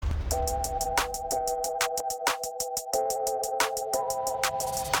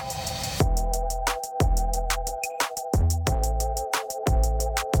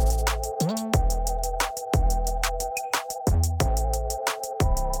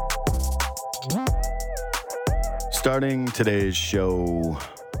Starting today's show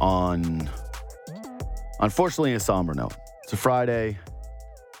on, unfortunately, a somber note. It's a Friday,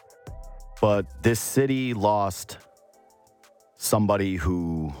 but this city lost somebody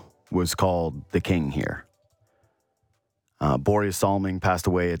who was called the king here. Boreas Salming passed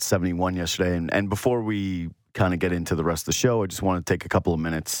away at 71 yesterday. And before we kind of get into the rest of the show, I just want to take a couple of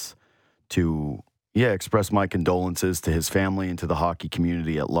minutes to, express my condolences to his family and to the hockey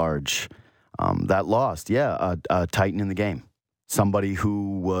community at large. That lost, a titan in the game. Somebody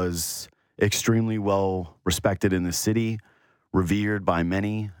who was extremely well respected in the city, revered by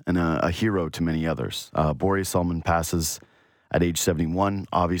many, and a hero to many others. Boreas Salming passes at age 71,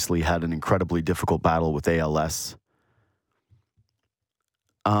 obviously had an incredibly difficult battle with ALS.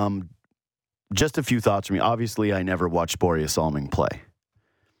 Just a few thoughts from me. Obviously, I never watched Boreas Salming play.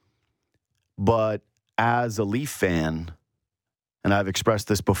 But as a Leaf fan, and I've expressed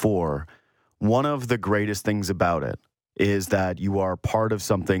this before, one of the greatest things about it is that you are part of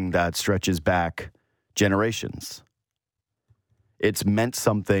something that stretches back generations. It's meant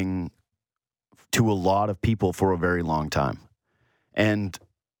something to a lot of people for a very long time. And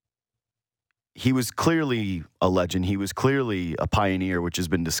he was clearly a legend. He was clearly a pioneer, which has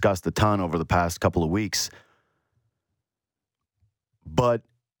been discussed a ton over the past couple of weeks. But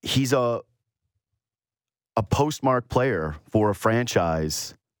he's a postmark player for a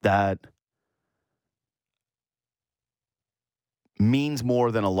franchise that means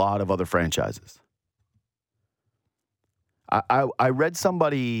more than a lot of other franchises. I read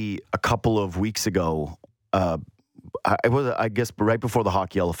somebody a couple of weeks ago, I guess right before the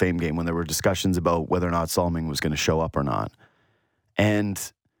Hockey Hall of Fame game, when there were discussions about whether or not Salming was going to show up or not. And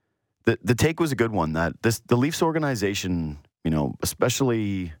the take was a good one, that the Leafs organization,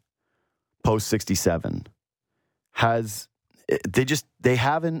 especially post 67, they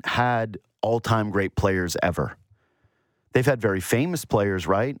haven't had all-time great players ever. They've had very famous players,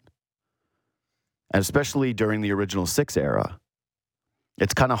 right? And especially during the original Six era.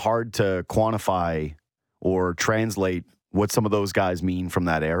 It's kind of hard to quantify or translate what some of those guys mean from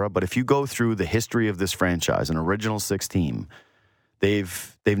that era. But if you go through the history of this franchise, an original Six team,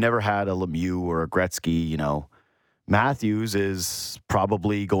 they've never had a Lemieux or a Gretzky, Matthews is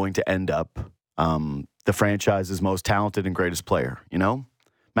probably going to end up the franchise's most talented and greatest player,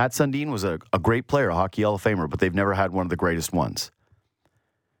 Matt Sundin was a great player, a Hockey Hall of Famer, but they've never had one of the greatest ones.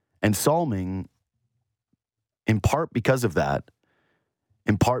 And Salming, in part because of that,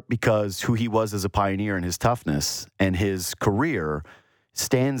 in part because who he was as a pioneer and his toughness and his career,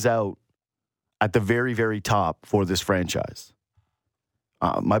 stands out at the very, very top for this franchise.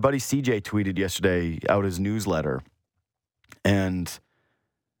 My buddy CJ tweeted yesterday out his newsletter, and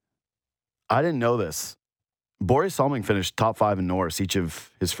I didn't know this. Boreas Salming finished top 5 in Norris each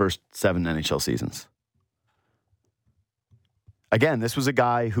of his first 7 NHL seasons. Again, this was a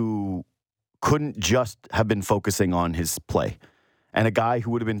guy who couldn't just have been focusing on his play, and a guy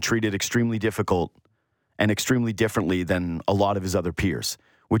who would have been treated extremely difficult and extremely differently than a lot of his other peers,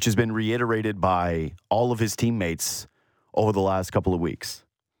 which has been reiterated by all of his teammates over the last couple of weeks.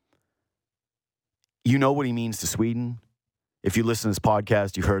 You know what he means to Sweden. If you listen to this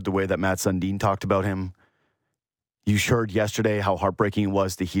podcast, you heard the way that Matt Sundin talked about him. You heard yesterday how heartbreaking it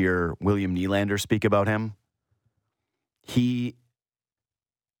was to hear William Nylander speak about him. He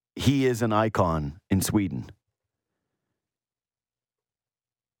is an icon in Sweden.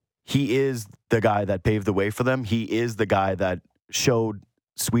 He is the guy that paved the way for them. He is the guy that showed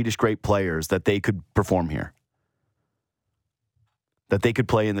Swedish great players that they could perform here, that they could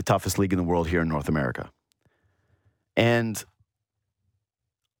play in the toughest league in the world here in North America. And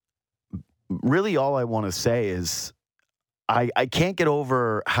really all I want to say is I can't get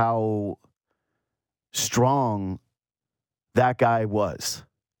over how strong that guy was.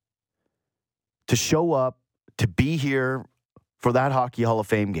 To show up, to be here for that Hockey Hall of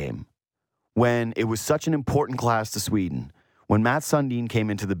Fame game, when it was such an important class to Sweden, when Matt Sundin came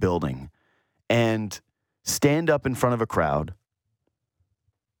into the building, and stand up in front of a crowd,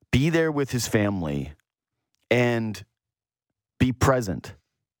 be there with his family, and be present.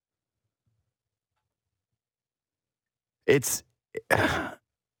 It's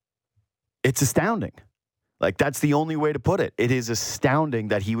astounding. Like, that's the only way to put it. It is astounding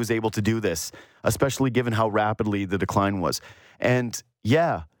that he was able to do this, especially given how rapidly the decline was. And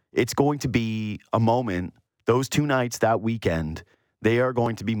it's going to be a moment, those 2 nights that weekend, they are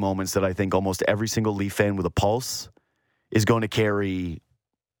going to be moments that I think almost every single Leaf fan with a pulse is going to carry,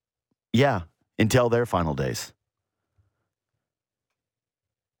 until their final days.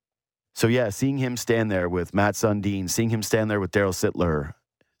 So, seeing him stand there with Matt Sundin, seeing him stand there with Daryl Sittler,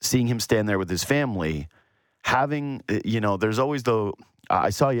 seeing him stand there with his family having, there's always I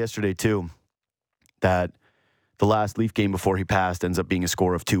saw yesterday too that the last Leaf game before he passed ends up being a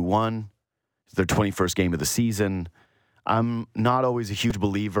score of 2-1. It's their 21st game of the season. I'm not always a huge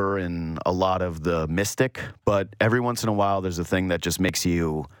believer in a lot of the mystic, but every once in a while there's a thing that just makes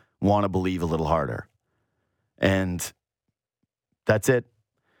you want to believe a little harder. And that's it.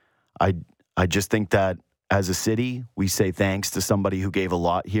 I just think that as a city, we say thanks to somebody who gave a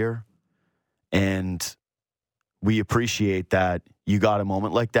lot here. And we appreciate that you got a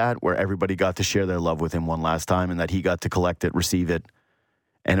moment like that where everybody got to share their love with him one last time and that he got to collect it, receive it,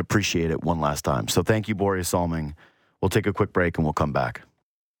 and appreciate it one last time. So thank you, Boreas Salming. We'll take a quick break and we'll come back.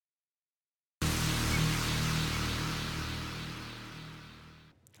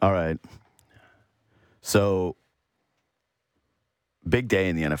 All right. So, big day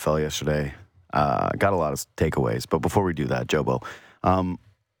in the NFL yesterday. Got a lot of takeaways. But before we do that, Jobo,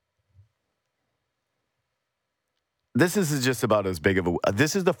 this is just about as big of a...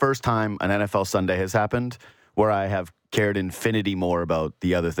 This is the first time an NFL Sunday has happened where I have cared infinity more about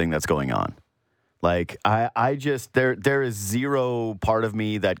the other thing that's going on. Like, I just, there is zero part of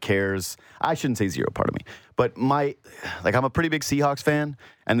me that cares. I shouldn't say zero part of me, but I'm a pretty big Seahawks fan,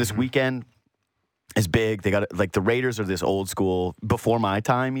 and this weekend is big. They got, the Raiders are this old school, before my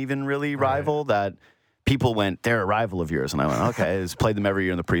time even really, rival that people went, they're a rival of yours. And I went, okay, it's played them every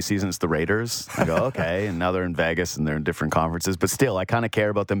year in the preseason. It's the Raiders. I go, okay, and now they're in Vegas and they're in different conferences, but still, I kind of care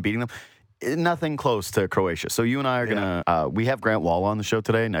about them beating them. Nothing close to Croatia. So you and I are going to, we have Grant Wahl on the show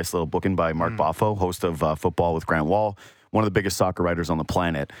today. Nice little booking by Mark Boffo, host of Football with Grant Wahl, one of the biggest soccer writers on the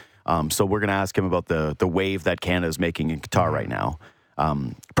planet. So we're going to ask him about the wave that Canada is making in Qatar right now.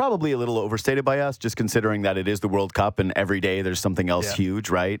 Probably a little overstated by us, just considering that it is the World Cup and every day there's something else huge,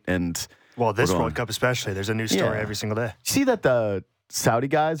 right? And well, this World Cup especially, there's a new story every single day. See that the Saudi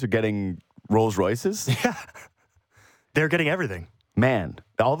guys are getting Rolls Royces? Yeah. They're getting everything. Man,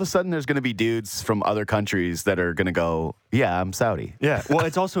 all of a sudden there's going to be dudes from other countries that are going to go, yeah, I'm Saudi. Yeah. Well,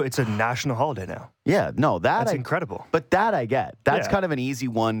 it's a national holiday now. Yeah. No, that's incredible. But that I get. That's kind of an easy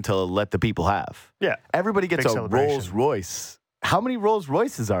one to let the people have. Yeah. Everybody gets a Rolls Royce. How many Rolls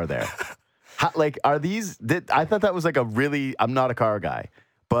Royces are there? Are these? I thought that was like I'm not a car guy,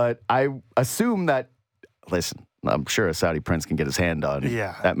 but I assume that, listen, I'm sure a Saudi prince can get his hand on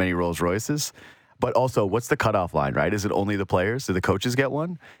that many Rolls Royces. But also, what's the cutoff line, right? Is it only the players? Do the coaches get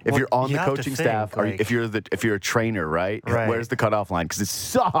one? If you're on the coaching staff, if you're a trainer, right? Where's the cutoff line? Because it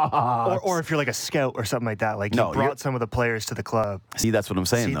sucks. Or if you're like a scout or something like that, like you brought some of the players to the club. See, that's what I'm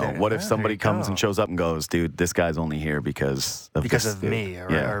saying, though. What if somebody comes and shows up and goes, dude, this guy's only here because of me,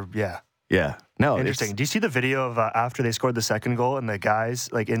 Yeah. No. Interesting. Do you see the video of after they scored the second goal and the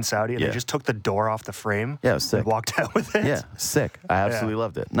guys like in Saudi and they just took the door off the frame? Yeah, it was sick. And walked out with it. Yeah, sick. I absolutely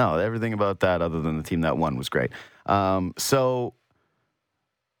loved it. No, everything about that other than the team that won was great. So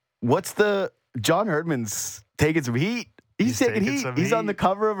what's John Herdman's taking some heat. He's taking heat. He's on the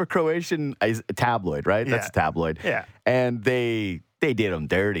cover of a Croatian tabloid, right? Yeah. That's a tabloid. Yeah. And they did him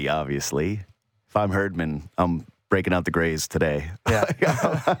dirty, obviously. If I'm Herdman, I'm breaking out the grays today. Yeah.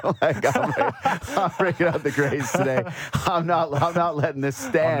 I'm breaking out the grays today. I'm not letting this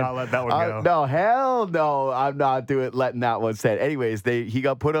stand. I'm not letting that one go. No, hell no. I'm not letting that one stand. Anyways, he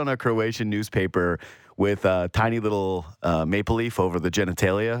got put on a Croatian newspaper with a tiny little maple leaf over the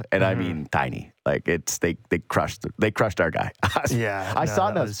genitalia, and I mean tiny. Like they crushed our guy. I saw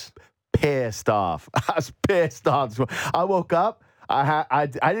it. I was pissed off. I woke up. I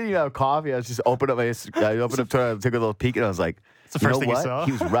didn't even have coffee. I was just opened up Twitter, took a little peek, and I was like, "It's the first thing you saw."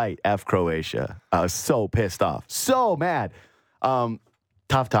 He was right. F Croatia. I was so pissed off, so mad.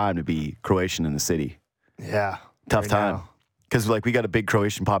 Tough time to be Croatian in the city. Yeah, tough time because we got a big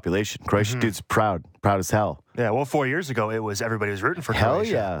Croatian population. Croatian dudes proud as hell. Yeah. Well, 4 years ago, everybody was rooting for Croatia. Hell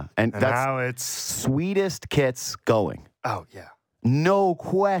yeah, and that's now it's sweetest kits going. Oh yeah, no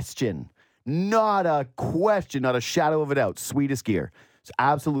question. Not a question, not a shadow of a doubt. Sweetest gear. It's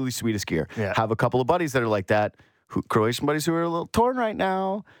absolutely sweetest gear. Yeah. Have a couple of buddies that are like that, Croatian buddies who are a little torn right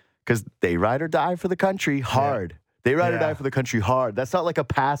now because they ride or die for the country hard. Yeah. They ride or die for the country hard. That's not like a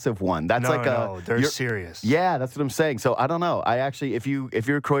passive one. That's they're serious. Yeah, that's what I'm saying. So I don't know. I actually, if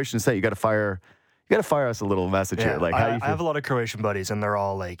you're a Croatian state, you got to fire us a little message here. Like, how do you feel? I have a lot of Croatian buddies, and they're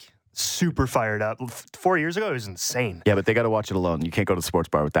all like super fired up. 4 years ago, it was insane. Yeah, but they got to watch it alone. You can't go to the sports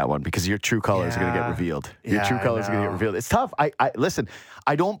bar with that one because your true colors are going to get revealed. Your true colors are going to get revealed. It's tough. Listen,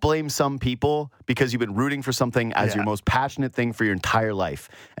 I don't blame some people because you've been rooting for something as your most passionate thing for your entire life.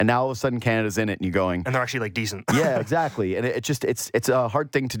 And now all of a sudden Canada's in it and you're going... And they're actually like decent. Yeah, exactly. And it's a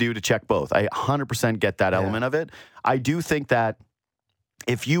hard thing to do to check both. I 100% get that element of it. I do think that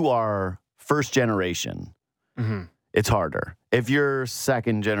if you are first generation It's harder. If you're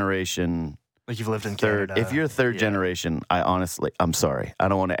second generation, like you've lived in third, Canada. if you're third generation, I'm sorry. I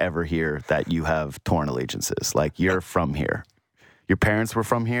don't want to ever hear that you have torn allegiances. Like, you're from here. Your parents were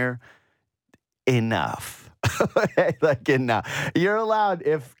from here. Enough. Like, enough. You're allowed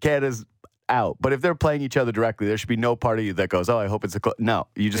if Canada's out. But if they're playing each other directly, there should be no part of you that goes, oh, I hope it's no,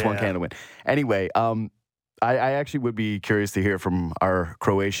 you just want Canada to win. Anyway, I actually would be curious to hear from our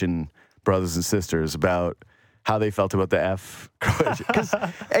Croatian brothers and sisters about how they felt about the F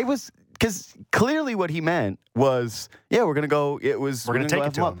Croatia. Because clearly what he meant was, we're going to go. We're going to take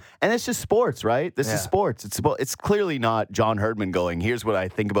it to him. And it's just sports, right? This is sports. It's clearly not John Herdman going, here's what I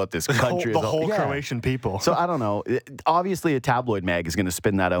think about this country. The whole Croatian people. So I don't know. Obviously, a tabloid mag is going to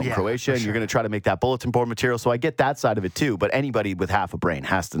spin that out in Croatia, and you're going to try to make that bulletin board material. So I get that side of it too. But anybody with half a brain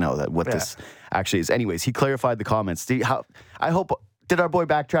has to know that what this actually is. Anyways, he clarified the comments. Did our boy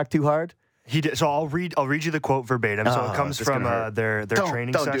backtrack too hard? He did. So I'll read you the quote verbatim. So it comes from their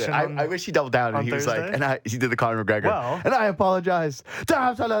training session. Do it. I wish he doubled down and he was Thursday? like, he did the Conor McGregor. And I apologize to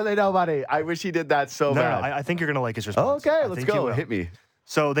absolutely nobody. I wish he did that so bad. No, I think you're gonna like his response. Okay, let's go. Hit me.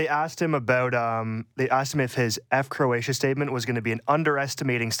 So they asked him about. They asked him if his F Croatia statement was going to be an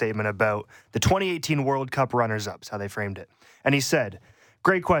underestimating statement about the 2018 World Cup runners-ups. How they framed it, and he said,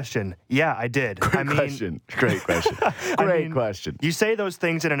 "Great question. Yeah, I did. Great question. Great question. You say those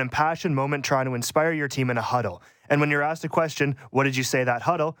things in an impassioned moment trying to inspire your team in a huddle. And when you're asked a question, what did you say that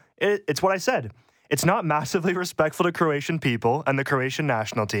huddle? It's what I said. It's not massively respectful to Croatian people and the Croatian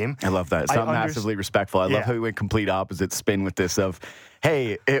national team. I love that. It's not massively respectful. I love how he went complete opposite spin with this of,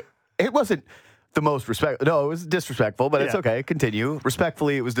 hey, it wasn't the most respectful. No, it was disrespectful, but it's okay. Continue.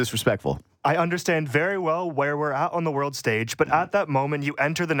 Respectfully, it was disrespectful. I understand very well where we're at on the world stage, but at that moment, you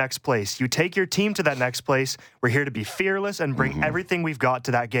enter the next place. You take your team to that next place. We're here to be fearless and bring everything we've got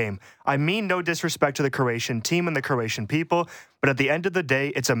to that game. I mean no disrespect to the Croatian team and the Croatian people, but at the end of the day,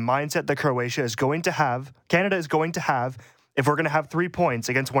 it's a mindset that Canada is going to have, if we're going to have 3 points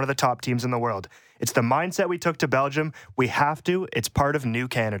against one of the top teams in the world. It's the mindset we took to Belgium. We have to. It's part of New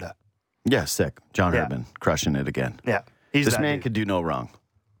Canada. Yeah, sick. John Herdman, crushing it again. Yeah. This man can do no wrong.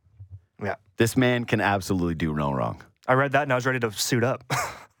 Yeah. This man can absolutely do no wrong. I read that and I was ready to suit up.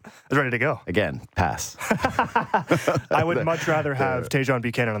 I was ready to go. Again, pass. I would much rather have Tejon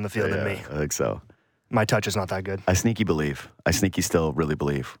Buchanan on the field than me. I think so. My touch is not that good. I sneaky still really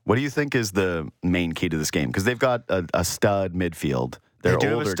believe. What do you think is the main key to this game? Because they've got a stud midfield. They're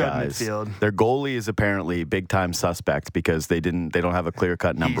older guys. Midfield. Their goalie is apparently big time suspect because they don't have a clear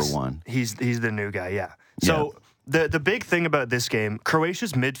cut number one. He's the new guy, yeah. So the big thing about this game,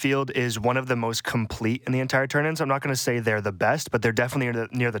 Croatia's midfield is one of the most complete in the entire tournament. So I'm not going to say they're the best, but they're definitely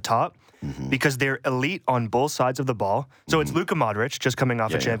near the top because they're elite on both sides of the ball. So it's Luka Modric just coming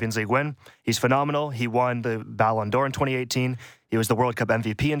off a Champions League win. He's phenomenal. He won the Ballon d'Or in 2018. He was the World Cup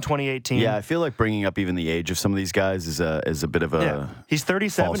MVP in 2018. Yeah, I feel like bringing up even the age of some of these guys is a bit of a He's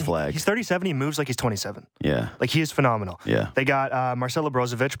 37. false flag. He's 37. He moves like he's 27. Yeah. Like, he is phenomenal. Yeah. They got Marcelo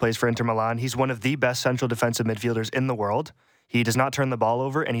Brozovic, plays for Inter Milan. He's one of the best central defensive midfielders in the world. He does not turn the ball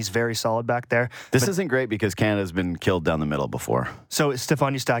over, and he's very solid back there. This isn't great because Canada's been killed down the middle before. So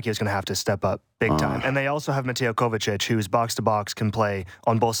Stefan Eustachio is going to have to step up big time. And they also have Mateo Kovacic, who's box-to-box, can play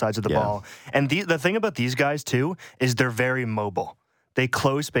on both sides of the ball. And the thing about these guys, too, is they're very mobile. They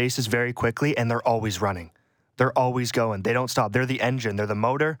close spaces very quickly, and they're always running. They're always going. They don't stop. They're the engine. They're the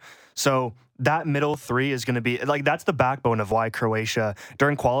motor. So that middle three is going to be, like, that's the backbone of why Croatia,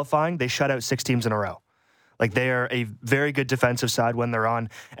 during qualifying, they shut out 6 teams in a row. Like, they are a very good defensive side when they're on.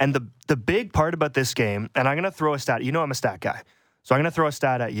 And the big part about this game, and I'm going to throw a stat. You know I'm a stat guy. So I'm going to throw a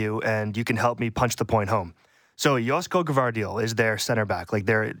stat at you, and you can help me punch the point home. So Josko Gvardiol is their center back. Like,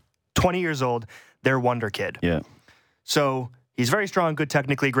 they're 20 years old. They're wonder kid. Yeah. So he's very strong, good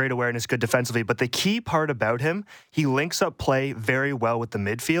technically, great awareness, good defensively. But the key part about him, he links up play very well with the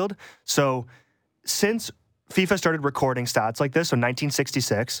midfield. So since FIFA started recording stats like this, so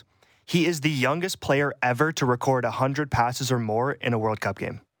 1966, he is the youngest player ever to record 100 passes or more in a World Cup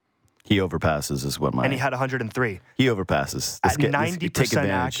game. He overpasses is what my... And he had 103. He overpasses. At 90%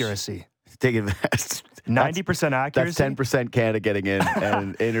 accuracy. Take advantage. 90% accuracy. That's 10% Canada getting in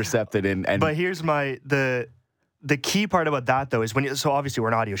and intercepted in. And but here's the key part about that, though, is so obviously we're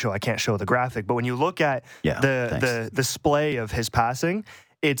an audio show. I can't show the graphic. But when you look at the display of his passing,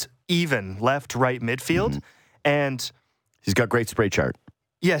 it's even left, right, midfield. And he's got great spray chart.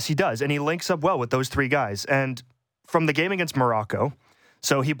 Yes, he does. And he links up well with those 3 guys. And from the game against Morocco,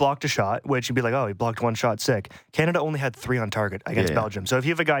 So he blocked a shot, which you'd be like, oh, he blocked one shot, sick. Canada only had 3 on target against Belgium. So if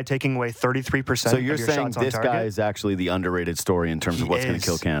you have a guy taking away 33% so you're of your saying shots on this target, guy is actually the underrated story in terms of what's going to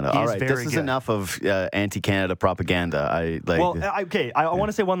kill Canada. All right, this is enough of anti-Canada propaganda. I want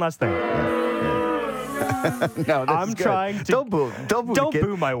to say one last thing. No, I'm trying to... Don't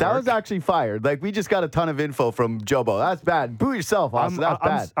boo my work. That was actually fired. Like, we just got a ton of info from Jobo. That's bad. Boo yourself, Austin. That's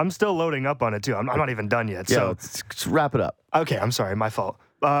bad. I'm still loading up on it, too. I'm not even done yet. Yeah, so let's wrap it up. Okay, I'm sorry. My fault.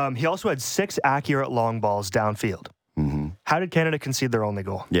 He also had 6 accurate long balls downfield. Mm-hmm. How did Canada concede their only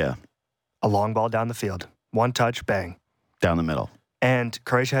goal? Yeah. A long ball down the field. One touch, bang. Down the middle. And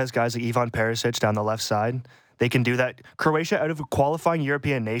Croatia has guys like Ivan Perisic down the left side. They can do that. Croatia, out of qualifying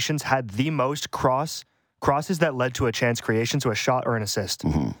European nations, had the most crosses that led to a chance creation, to a shot or an assist.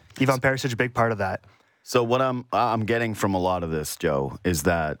 Mm-hmm. Ivan Perisic, a big part of that. So what I'm getting from a lot of this, Joe, is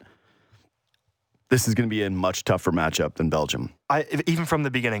that this is going to be a much tougher matchup than Belgium. Even from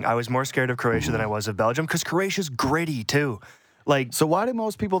the beginning, I was more scared of Croatia than I was of Belgium, because Croatia's gritty too. So why do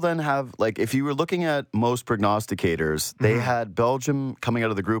most people then have, if you were looking at most prognosticators, they had Belgium coming out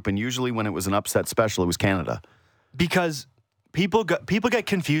of the group, and usually when it was an upset special, it was Canada. Because people get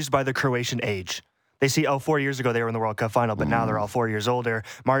confused by the Croatian age. They see, 4 years ago they were in the World Cup final, but now they're all 4 years older.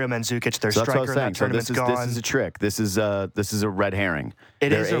 Mario Mandzukic, their striker in that tournament's gone. This is a trick. This is a red herring.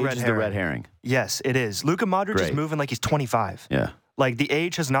 Their age is the red herring. Yes, it is. Luka Modric is moving like he's 25. Yeah. Like, the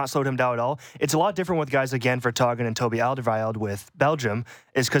age has not slowed him down at all. It's a lot different with guys like Jan Vertonghen and Toby Alderweireld with Belgium,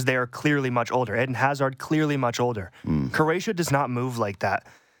 is because they are clearly much older. Eden Hazard, clearly much older. Croatia does not move like that.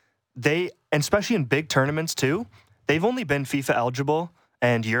 They, and especially in big tournaments too, they've only been FIFA eligible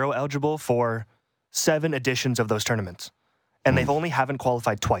and Euro eligible for 7 editions of those tournaments. And they've only haven't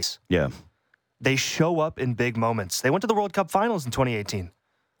qualified twice. Yeah. They show up in big moments. They went to the World Cup finals in 2018.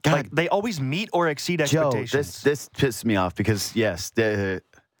 God. They always meet or exceed expectations. Joe, this pisses me off because, yes,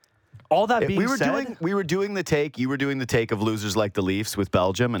 all that being said, we were doing the take. You were doing the take of losers like the Leafs with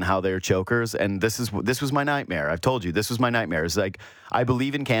Belgium and how they're chokers. And this was my nightmare. I've told you, this was my nightmare. It's like, I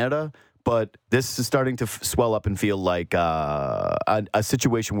believe in Canada, but this is starting to swell up and feel like a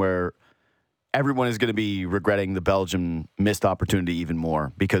situation where everyone is going to be regretting the Belgium missed opportunity even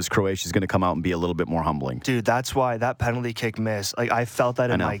more, because Croatia is going to come out and be a little bit more humbling. Dude, that's why that penalty kick miss, I felt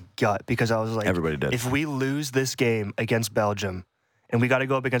that in my gut, because I was like, everybody did. If we lose this game against Belgium and we got to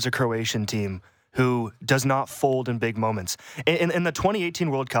go up against a Croatian team who does not fold in big moments. In the 2018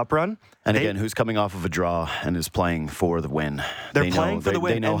 World Cup run... And again, who's coming off of a draw and is playing for the win. They're playing for the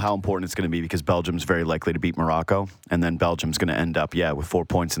win. They know how important it's going to be, because Belgium's very likely to beat Morocco, and then Belgium's going to end up, with 4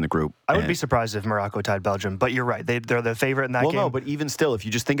 points in the group. I would be surprised if Morocco tied Belgium, but you're right. They're the favorite in that game. Well, no, but even still, if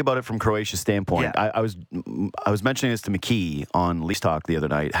you just think about it from Croatia's standpoint, I was mentioning this to McKee on Leafs Talk the other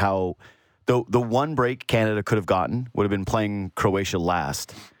night, how the one break Canada could have gotten would have been playing Croatia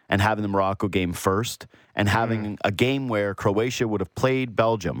last and having the Morocco game first, and having a game where Croatia would have played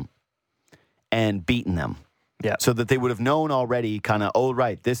Belgium and beaten them. Yeah. So that they would have known already kind of,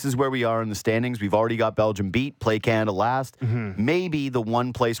 this is where we are in the standings. We've already got Belgium beat, play Canada last. Maybe the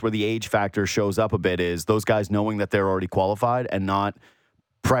one place where the age factor shows up a bit is those guys knowing that they're already qualified and not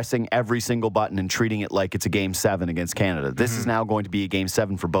pressing every single button and treating it like it's a Game 7 against Canada. This is now going to be a Game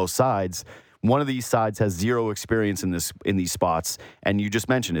 7 for both sides. One of these sides has zero experience in these spots, and you just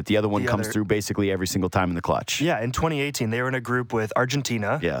mentioned it. The other one comes through basically every single time in the clutch. Yeah, in 2018, they were in a group with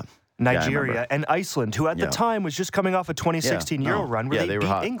Argentina, Nigeria, and Iceland, who at the time was just coming off a 2016 Euro run where they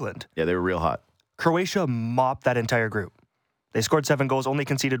beat England. Yeah, they were real hot. Croatia mopped that entire group. They scored 7 goals, only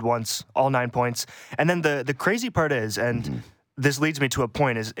conceded once, all 9 points. And then the crazy part is, and this leads me to a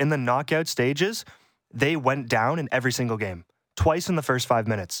point, is in the knockout stages, they went down in every single game, twice in the first 5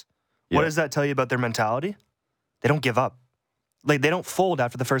 minutes. What does that tell you about their mentality? They don't give up. They don't fold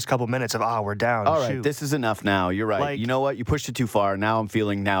after the first couple minutes of, we're down. All right, this is enough now. You're right. You know what? You pushed it too far. Now I'm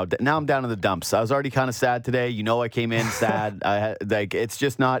feeling now I'm down in the dumps. I was already kind of sad today. I came in sad.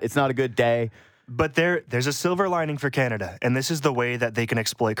 It's not a good day. But there's a silver lining for Canada, and this is the way that they can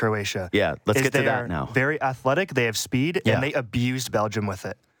exploit Croatia. Yeah, let's get to that now. Very athletic. They have speed, and they abused Belgium with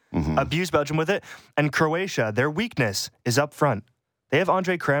it. And Croatia, their weakness is up front. They have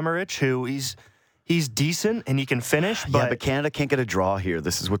Andre Kramaric, who he's decent and he can finish. But Canada can't get a draw here.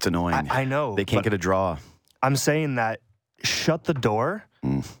 This is what's annoying. I know. They can't get a draw. I'm saying that shut the door.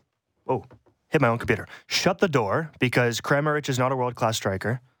 Oh, hit my own computer. Shut the door, because Kramaric is not a world-class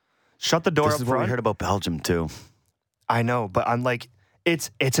striker. Shut the door up front. This is what we heard about Belgium, too. I know, but I'm like,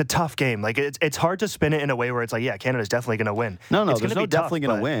 it's a tough game. It's hard to spin it in a way where it's like, Canada's definitely going to win. No, there's no definitely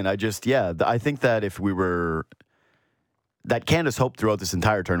going to win. I think that if we were... that Canada's hope throughout this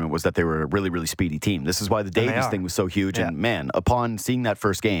entire tournament was that they were a really, really speedy team. This is why the Davies thing was so huge. Yeah. And man, upon seeing that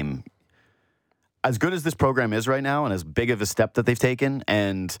first game, as good as this program is right now and as big of a step that they've taken,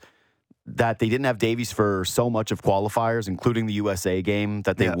 and that they didn't have Davies for so much of qualifiers, including the USA game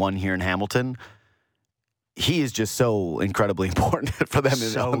that they won here in Hamilton, he is just so incredibly important for them.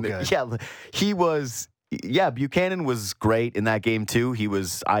 So good. Yeah, he was... Yeah, Buchanan was great in that game too. He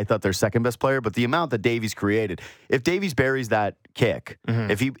was, I thought, their second best player. But the amount that Davies created, if Davies buries that kick,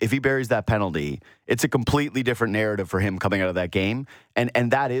 if he buries that penalty, it's a completely different narrative for him coming out of that game.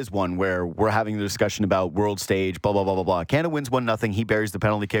 And that is one where we're having the discussion about world stage, blah blah blah blah blah. Canada wins 1-0. He buries the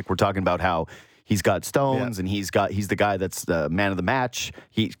penalty kick. We're talking about how he's got stones and he's the guy that's the man of the match.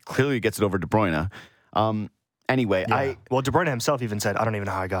 He clearly gets it over De Bruyne. Anyway, well, De Bruyne himself even said, "I don't even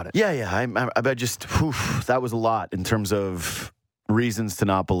know how I got it." Yeah. I just that was a lot in terms of reasons to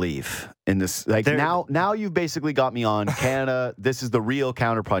not believe in this. Like now you've basically got me on Canada. This is the real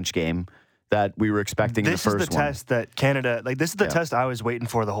counterpunch game that we were expecting in the first one. This is the test that Canada, this is the test I was waiting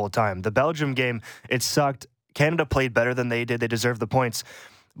for the whole time. The Belgium game, it sucked. Canada played better than they did. They deserved the points.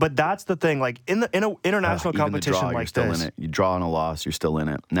 But that's the thing. Like in an international competition like you're still this, in it. You draw on a loss, you're still in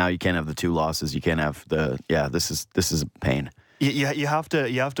it. Now you can't have the 2 losses. You can't have the This is pain. You have to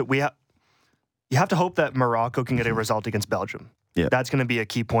hope that Morocco can get a result against Belgium. Yeah, that's going to be a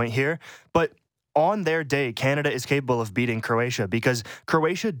key point here. But on their day, Canada is capable of beating Croatia because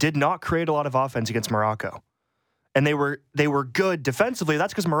Croatia did not create a lot of offense against Morocco, and they were good defensively.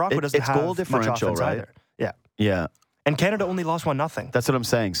 That's because Morocco doesn't have goal differential, much offense right? either. Yeah. And Canada only lost 1-0. That's what I'm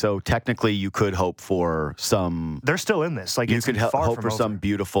saying. So technically, you could hope for some. They're still in this. Like you could hope for some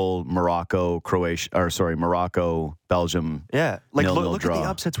beautiful Morocco, Belgium. Yeah, like look draw. at the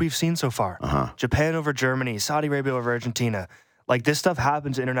upsets we've seen so far. Japan over Germany, Saudi Arabia over Argentina. Like this stuff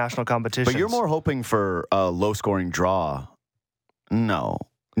happens in international competitions. But you're more hoping for a low-scoring draw. No.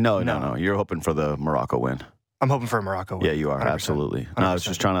 You're hoping for the Morocco win. I'm hoping for a Morocco win. Yeah, you are. 100%. Absolutely. 100%. No, I was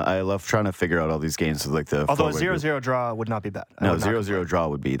just I love trying to figure out all these games. Like although a 0-0 draw would not be bad. No, 0-0 draw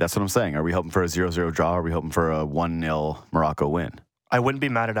would be. That's what I'm saying. Are we hoping for a 0-0 draw? Or are we hoping for a 1-0 Morocco win? I wouldn't be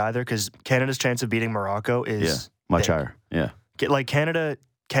mad at either because Canada's chance of beating Morocco is much higher. Yeah. Like Canada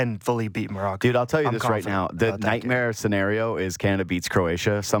can fully beat Morocco. Dude, I'll tell you this right now. The nightmare scenario is Canada beats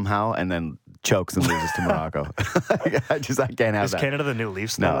Croatia somehow and then chokes and loses to Morocco. I can't have that. Is Canada the new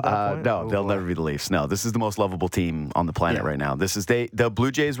Leafs now? At that point? No, they'll never be the Leafs. No, this is the most lovable team on the planet right now. The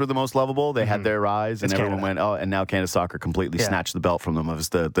Blue Jays were the most lovable. They had their rise, and everyone went, oh, and now Canada Soccer completely snatched the belt from them as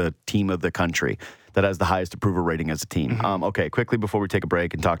the team of the country that has the highest approval rating as a team. Okay, quickly before we take a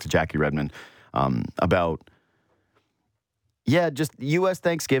break and talk to Jackie Redmond about just U.S.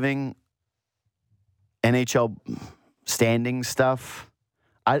 Thanksgiving, NHL standing stuff.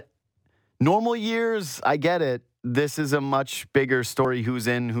 Normal years, I get it. This is a much bigger story who's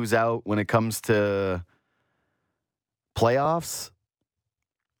in, who's out when it comes to playoffs.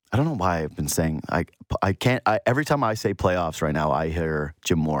 I don't know why I've been saying I can't. Every time I say playoffs right now, I hear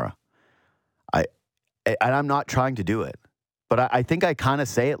Jim Mora. And I'm not trying to do it, but I think I kind of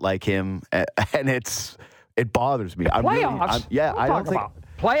say it like him, and it bothers me. Playoffs? I don't think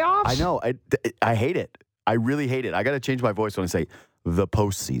playoffs. I know. I hate it. I really hate it. I got to change my voice when I say the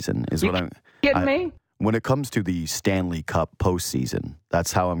postseason is what I'm kidding me. When it comes to the Stanley Cup postseason,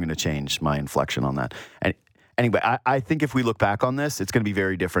 that's how I'm going to change my inflection on that. And anyway, I think if we look back on this, it's going to be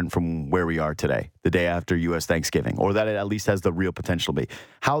very different from where we are today, the day after U.S. Thanksgiving, or that it at least has the real potential to be.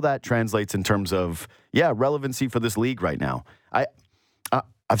 How that translates in terms of relevancy for this league right now.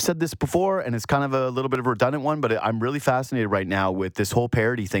 I've said this before, and it's kind of a little bit of a redundant one, but I'm really fascinated right now with this whole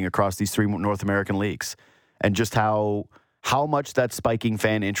parity thing across these 3 North American leagues, and just how much that's spiking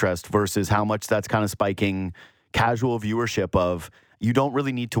fan interest versus how much that's kind of spiking casual viewership of, you don't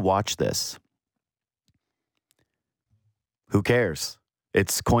really need to watch this. Who cares?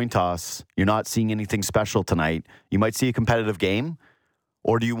 It's coin toss. You're not seeing anything special tonight. You might see a competitive game,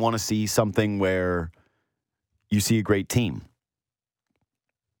 or do you want to see something where you see a great team?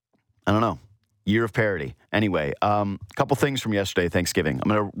 I don't know. Year of parity. Anyway, a couple things from yesterday, Thanksgiving. I'm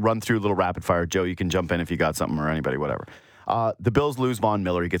going to run through a little rapid fire. Joe, you can jump in if you got something, or anybody, whatever. The Bills lose Von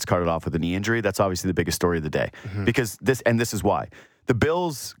Miller. He gets carted off with a knee injury. That's obviously the biggest story of the day. Because this is why. The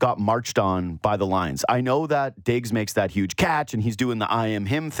Bills got marched on by the Lions. I know that Diggs makes that huge catch, and he's doing the I am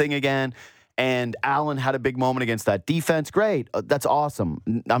him thing again. And Allen had a big moment against that defense. Great. That's awesome.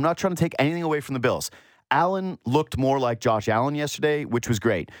 I'm not trying to take anything away from the Bills. Allen looked more like Josh Allen yesterday, which was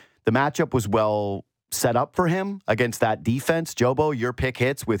great. The matchup was well set up for him against that defense. Jobo, your pick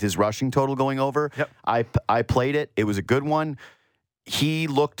hits with his rushing total going over. Yep. I played it. It was a good one. he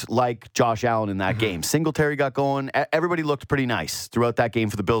looked like Josh Allen in that game. Singletary got going. Everybody looked pretty nice throughout that game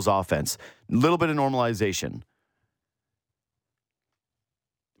for the Bills offense. A little bit of normalization.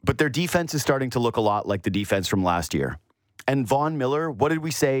 But their defense is starting to look a lot like the defense from last year. And Von Miller, what did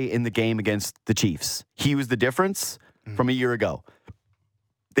we say in the game against the Chiefs? He was the difference from a year ago.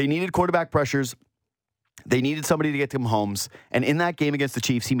 They needed quarterback pressures. They needed somebody to get to Mahomes. And in that game against the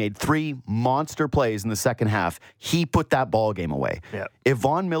Chiefs, he made 3 monster plays in the second half. He put that ball game away. Yeah. If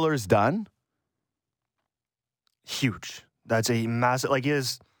Von Miller's done, huge. That's a massive, like he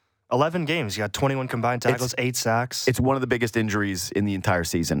has 11 games. He got 21 combined tackles, 8 sacks. it's one of the biggest injuries in the entire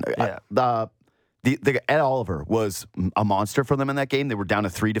season. Yeah. The Ed Oliver was a monster for them in that game. They were down to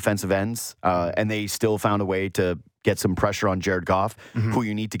 3 defensive ends, and they still found a way to get some pressure on Jared Goff, who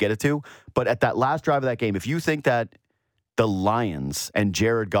you need to get it to. But at that last drive of that game, if you think that the Lions and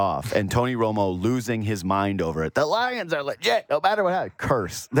Jared Goff and Tony Romo losing his mind over it, the Lions are legit, no matter what happens.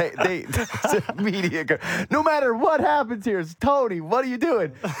 Curse. They media curse. No matter what happens here, it's Tony, what are you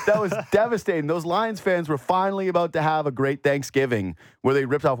doing? That was devastating. Those Lions fans were finally about to have a great Thanksgiving where they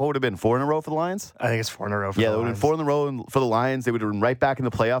ripped off, what would have been, 4 in a row for the Lions? I think it's 4 in a row for the Yeah, Lions. it would have been 4 in a row for the Lions. They would have been right back in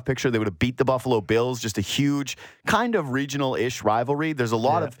the playoff picture. They would have beat the Buffalo Bills. Just a huge kind of regional-ish rivalry. There's a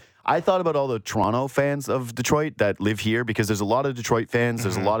lot of... I thought about all the Toronto fans of Detroit that live here because there's a lot of Detroit fans.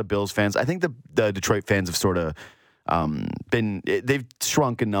 There's a lot of Bills fans. I think the Detroit fans have sort of they've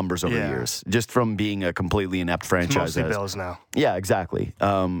shrunk in numbers over the years just from being a completely inept franchise. It's mostly Bills now. Yeah, exactly.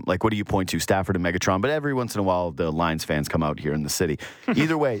 Like, what do you point to? Stafford and Megatron. But every once in a while, the Lions fans come out here in the city.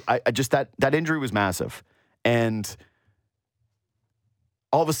 Either way, I just that injury was massive. And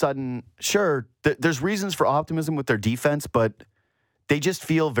all of a sudden, sure, there's reasons for optimism with their defense, but they just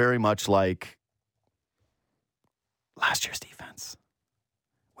feel very much like last year's defense,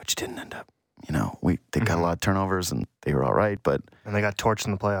 which didn't end up, they got a lot of turnovers and they were all right, but... And they got torched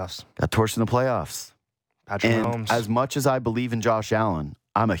in the playoffs. Patrick And Mahomes. as much as I believe in Josh Allen,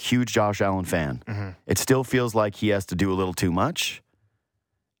 I'm a huge Josh Allen fan. It still feels like he has to do a little too much,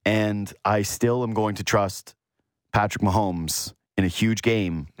 and I still am going to trust Patrick Mahomes in a huge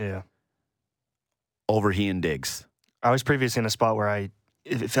game over he and Diggs. I was previously in a spot where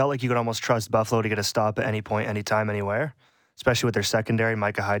it felt like you could almost trust Buffalo to get a stop at any point, anytime, anywhere, especially with their secondary,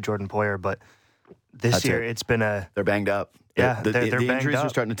 Micah Hyde, Jordan Poyer. But this year, it's been They're banged up. Yeah, the they're banged injuries up. are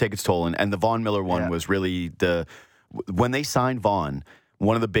starting to take its toll, and the Von Miller one was really when they signed Von,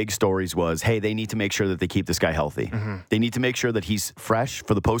 one of the big stories was, hey, they need to make sure that they keep this guy healthy. They need to make sure that he's fresh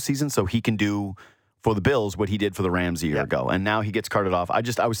for the postseason so he can do for the Bills what he did for the Rams a year ago. And now he gets carted off. I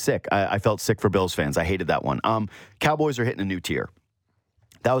was sick. I felt sick for Bills fans. I hated that one. Cowboys are hitting a new tier.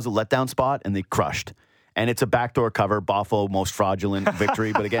 That was a letdown spot, and they crushed. And it's a backdoor cover, Boffo, most fraudulent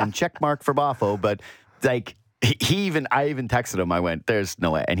victory. But again, check mark for Boffo. But like I even texted him. I went, there's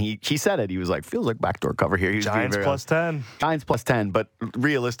no way. And he said it. He was like, feels like backdoor cover here. He was Giants plus 10. Giants plus 10. But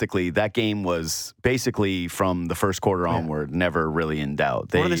realistically, that game was basically from the first quarter onward, never really in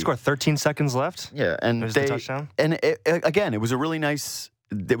doubt. What did they score? 13 seconds left? Yeah, and the touchdown. And again, it was a really nice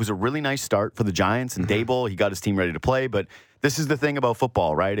start for the Giants and Dable. He got his team ready to play, but this is the thing about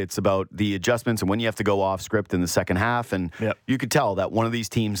football, right? It's about the adjustments and when you have to go off script in the second half. And you could tell that one of these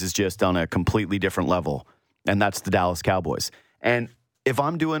teams is just on a completely different level, and that's the Dallas Cowboys. And if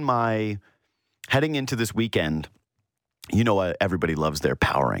I'm doing heading into this weekend, everybody loves their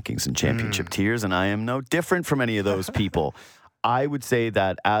power rankings and championship tiers, and I am no different from any of those people. I would say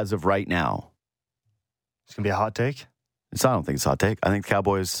that as of right now, it's going to be a hot take. I don't think it's a hot take. I think the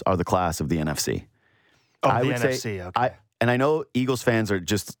Cowboys are the class of the NFC. I would NFC, okay. And I know Eagles fans are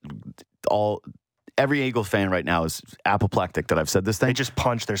just every Eagles fan right now is apoplectic that I've said this thing. They just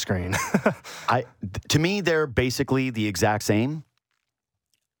punch their screen. To me, they're basically the exact same.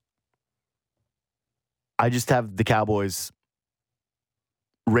 I just have the Cowboys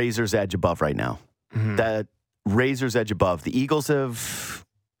razor's edge above right now. That razor's edge above. The Eagles have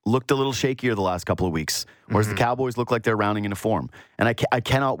looked a little shakier the last couple of weeks, whereas the Cowboys look like they're rounding into form. And I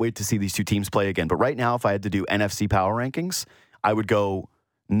cannot wait to see these two teams play again. But right now, if I had to do NFC power rankings, I would go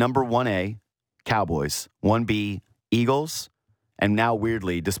number 1A, Cowboys, 1B, Eagles, and now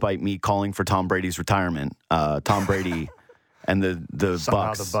weirdly, despite me calling for Tom Brady's retirement, Tom Brady and the Somehow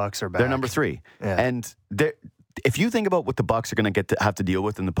Bucks. The Bucks are back. They're number 3. Yeah. And if you think about what the Bucks are going to have to deal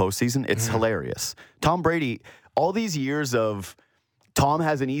with in the postseason, it's hilarious. Tom Brady, all these years of Tom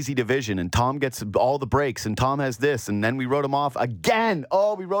has an easy division, and Tom gets all the breaks, and Tom has this, and then we wrote him off again.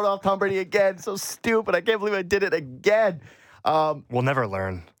 Oh, we wrote off Tom Brady again. So stupid. I can't believe I did it again. We'll never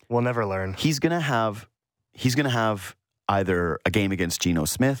learn. He's gonna have either a game against Geno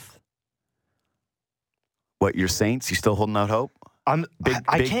Smith. What, your Saints? You still holding out hope? I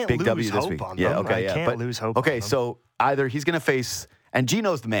can't big lose W this hope week. on Yeah, them. okay, I can't lose hope on Okay, them. so either he's going to face, and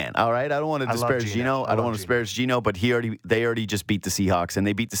Gino's the man, all right? I don't want to disparage Gino. I don't want to disparage Gino, but they already just beat the Seahawks, and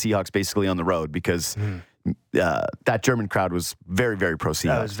they beat the Seahawks basically on the road because that German crowd was very, very pro-Seahawks.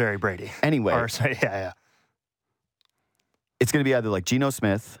 That was very Brady. Anyway. Yeah. It's going to be either like Geno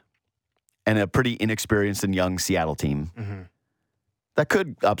Smith and a pretty inexperienced and young Seattle team. Mm-hmm. That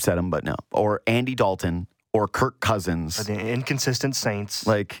could upset him, but no. Or Andy Dalton or Kirk Cousins. But the inconsistent Saints.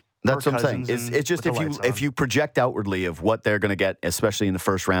 Like, that's what I'm saying. It's just if you project outwardly of what they're going to get, especially in the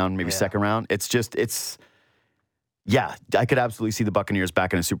first round, maybe second round, I could absolutely see the Buccaneers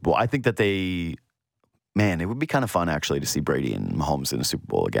back in a Super Bowl. I think that it would be kind of fun actually to see Brady and Mahomes in a Super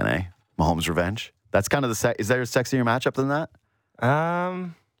Bowl again, eh? Mahomes revenge. That's kind of is there a sexier matchup than that?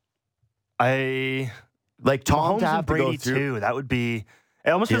 I like Tom Mahomes to have and Brady to go through. too. That would be. It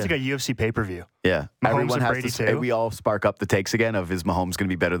almost feels like a UFC pay-per-view. Yeah, Mahomes everyone and has Brady to. too. We all spark up the takes again of is Mahomes going to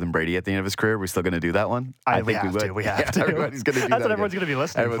be better than Brady at the end of his career? We're still going to do that one. I think we would. We have to. Everybody's going to do that. That's what everyone's going to be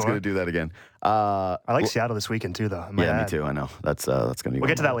listening. Everyone's going to do that again. I like Seattle this weekend too, though. Me too. I know that's going to be. We'll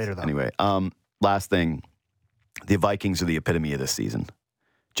get to that later, though. Anyway, last thing, the Vikings are the epitome of this season.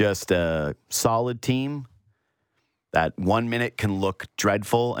 Just a solid team that 1 minute can look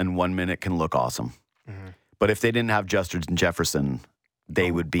dreadful and 1 minute can look awesome. Mm-hmm. But if they didn't have Justin Jefferson, they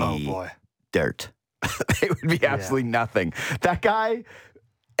would be dirt. They would be absolutely nothing. That guy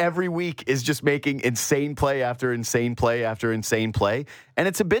every week is just making insane play after insane play after insane play. And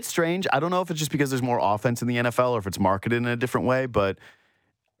it's a bit strange. I don't know if it's just because there's more offense in the NFL or if it's marketed in a different way. But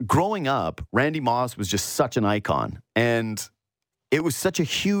growing up, Randy Moss was just such an icon. And it was such a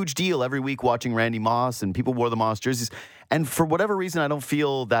huge deal every week watching Randy Moss, and people wore the Moss jerseys. And for whatever reason, I don't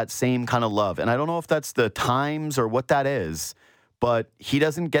feel that same kind of love. And I don't know if that's the times or what that is, but he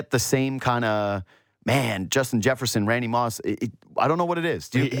doesn't get the same kind of, Justin Jefferson, Randy Moss. I don't know what it is.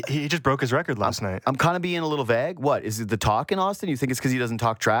 He just broke his record last night. I'm kind of being a little vague. What? Is it the talk in Austin? You think it's because he doesn't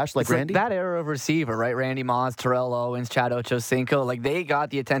talk trash like Randy? That era of receiver, right? Randy Moss, Terrell Owens, Chad Ochocinco. Like, they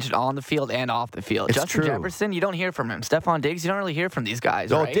got the attention on the field and off the field. It's Justin true. Jefferson, you don't hear from him. Stephon Diggs, you don't really hear from these guys,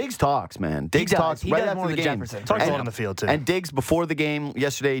 No, right? Diggs talks, man. Diggs talks He right does after more the than game. Jefferson. Talks a lot on the field, too. And Diggs, before the game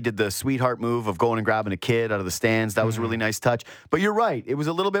yesterday, did the sweetheart move of going and grabbing a kid out of the stands. That was a really nice touch. But you're right. It was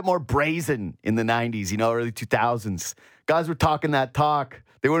a little bit more brazen in the 90s, early 2000s. Guys were talking that talk.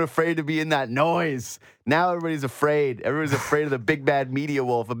 They weren't afraid to be in that noise. Now everybody's afraid. Everybody's afraid of the big bad media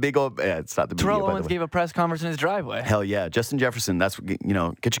wolf. A big old. It's not the media. Terrell Owens gave a press conference in his driveway. Hell yeah, Justin Jefferson. That's get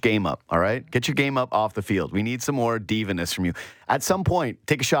your game up. All right, get your game up off the field. We need some more divaness from you. At some point,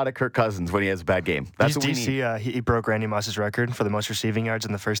 take a shot at Kirk Cousins when he has a bad game. That's what we need. Do you see he broke Randy Moss's record for the most receiving yards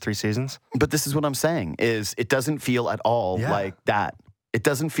in the first 3 seasons? But this is what I'm saying: is it doesn't feel at all like that. It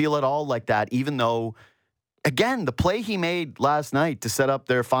doesn't feel at all like that, even though. Again, the play he made last night to set up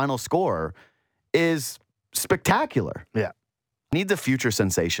their final score is spectacular. Yeah. Need the future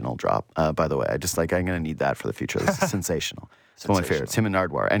sensational drop, by the way. I'm going to need that for the future. This is sensational. It's one of my favorites. Him and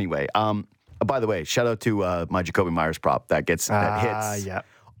Nardwar. Anyway, by the way, shout out to my Jacoby Myers prop that hits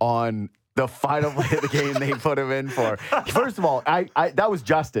on the final play of the game they put him in for. First of all, that was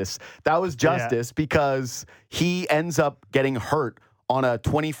justice. That was justice because he ends up getting hurt on a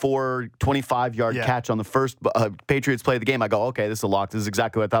 24, 25-yard catch on the first Patriots play of the game. I go, okay, this is a lock. This is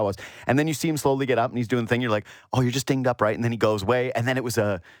exactly what that was. And then you see him slowly get up, and he's doing the thing. You're like, oh, you're just dinged up, right? And then he goes away. And then it was he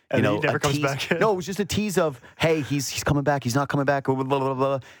never comes tease. back in. No, it was just a tease of, hey, he's coming back. He's not coming back. Blah, blah, blah,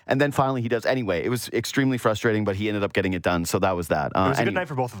 blah. And then finally he does. Anyway, it was extremely frustrating, but he ended up getting it done. So that was that. It was a good night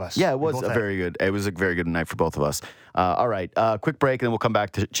for both of us. Yeah, it was a very good night for both of us. All right, quick break, and then we'll come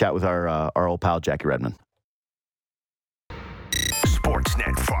back to chat with our old pal, Jackie Redmond.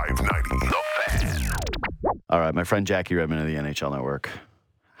 Sportsnet 590, The Fan. All right, my friend Jackie Redmond of the NHL Network.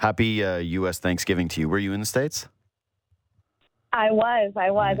 Happy U.S. Thanksgiving to you. Were you in the States? I was.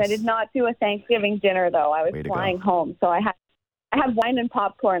 Nice. I did not do a Thanksgiving dinner, though. I was flying home, so I had wine and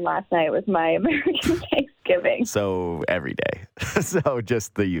popcorn last night. It was my American Thanksgiving. So every day. So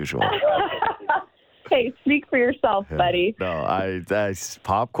just the usual. Hey, speak for yourself, buddy. No,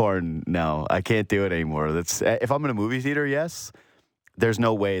 popcorn, no. I can't do it anymore. That's if I'm in a movie theater, yes. There's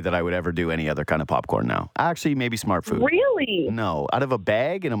no way that I would ever do any other kind of popcorn now. Actually, maybe Smart Food. Really? No. Out of a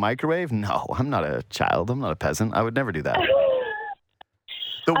bag in a microwave? No. I'm not a child. I'm not a peasant. I would never do that. I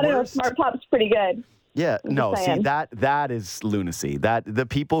don't know. Smart Pop's pretty good. Yeah. No, see, that is lunacy. That the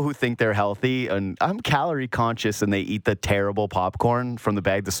people who think they're healthy, and I'm calorie conscious, and they eat the terrible popcorn from the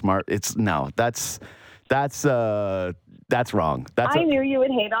bag, that's That's wrong. I knew you would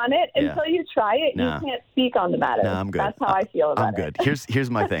hate on it Yeah. until you try it. Nah. You can't speak on the matter. No, I'm good. That's how I feel about I'm good.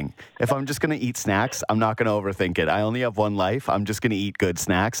 Here's my thing. If I'm just going to eat snacks, I'm not going to overthink it. I only have one life. I'm just going to eat good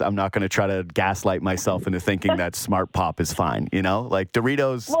snacks. I'm not going to try to gaslight myself into thinking that Smart Pop is fine, Like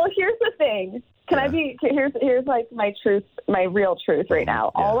Doritos. Well, here's the thing. Here's like my truth, my real truth right now.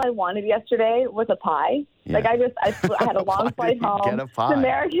 Yeah. All I wanted yesterday was a pie. Yeah. Like I had a long flight home. Get a pie. It's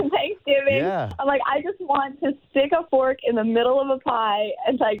American Thanksgiving. Yeah. I'm like, I just want to stick a fork in the middle of a pie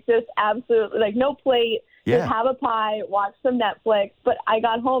and like just absolutely like no plate. Yeah. Just have a pie, watch some Netflix. But I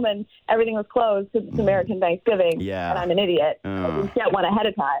got home and everything was closed because it's American Thanksgiving. Yeah. And I'm an idiot. I just get one ahead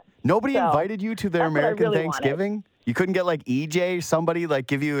of time. Nobody So, invited you to their that's what I American really Thanksgiving? You couldn't get like EJ, somebody like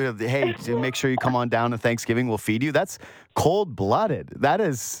give you hey, to make sure you come on down to Thanksgiving, we'll feed you. That's cold-blooded. That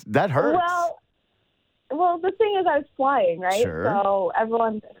hurts. Well, the thing is I was flying, right? Sure. So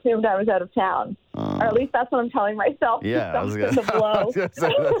everyone assumed I was out of town. Or at least that's what I'm telling myself. Yeah, I was going to blow.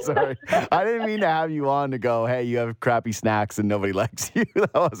 Sorry. I didn't mean to have you on to go, hey, you have crappy snacks and nobody likes you.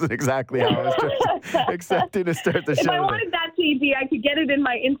 That wasn't exactly how I was just expecting to start the show. If I wanted that to be, I could get it in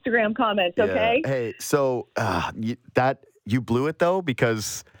my Instagram comments, okay? Yeah. Hey, so you blew it, though,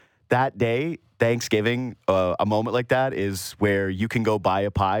 because that day, Thanksgiving, a moment like that is where you can go buy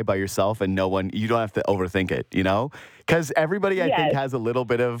a pie by yourself and you don't have to overthink it, Because everybody, I think, has a little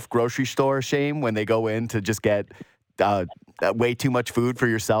bit of grocery store shame when they go in to just get way too much food for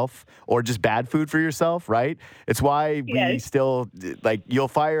yourself or just bad food for yourself, right? It's why we still, you'll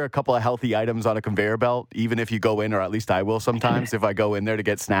fire a couple of healthy items on a conveyor belt, even if you go in, or at least I will sometimes if I go in there to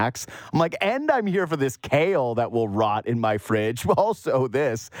get snacks. I'm like, and I'm here for this kale that will rot in my fridge. Also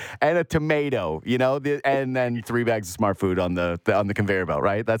this, and a tomato, and then 3 bags of Smart Food on the conveyor belt,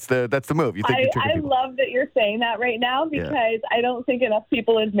 right? That's the move. You think you're tricking people. I love that you're saying that right now because I don't think enough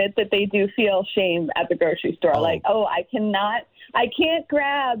people admit that they do feel shame at the grocery store. I can't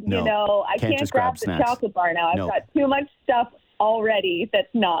grab, I can't grab the snacks. chocolate bar now. I've got too much stuff already that's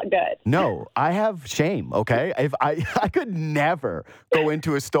not good. No, I have shame, okay? If I could never go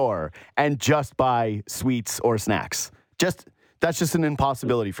into a store and just buy sweets or snacks. That's just an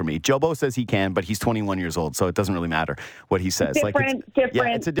impossibility for me. Jobo says he can, but he's 21 years old, so it doesn't really matter what he says. Different.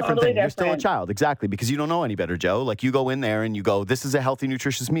 Yeah, it's a different totally thing. You're still a different. child, exactly, because you don't know any better, Joe. Like, you go in there and you go, this is a healthy,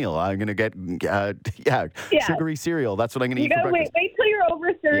 nutritious meal. I'm going to get, sugary cereal. That's what I'm going to eat for breakfast. Wait till you're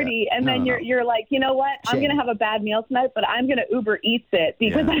over 30, and then you're like, you know what? I'm going to have a bad meal tonight, but I'm going to Uber Eats it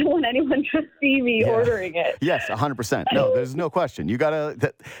because I don't want anyone to see me ordering it. Yes, 100%. No, there's no question. You got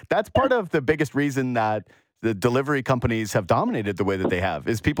to, that's part of the biggest reason that the delivery companies have dominated the way that they have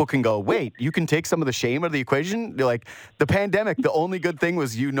is people can go, wait, you can take some of the shame out of the equation. They're like, the pandemic, the only good thing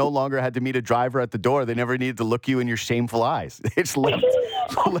was you no longer had to meet a driver at the door. They never needed to look you in your shameful eyes. They just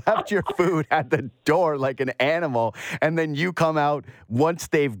left your food at the door like an animal. And then you come out once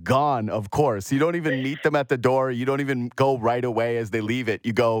they've gone, of course. You don't even meet them at the door. You don't even go right away as they leave it.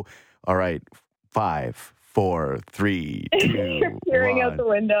 You go, all right, 5, 4, 3, 2, You're peering 1. out the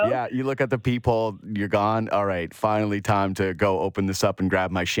window. Yeah, you look at the peephole, you're gone. All right, finally time to go open this up and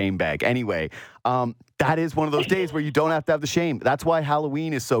grab my shame bag. Anyway, that is one of those days where you don't have to have the shame. That's why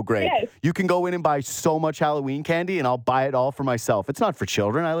Halloween is so great. Yes. You can go in and buy so much Halloween candy, and I'll buy it all for myself. It's not for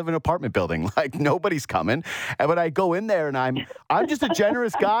children. I live in an apartment building. Like, nobody's coming. But I go in there, and I'm just a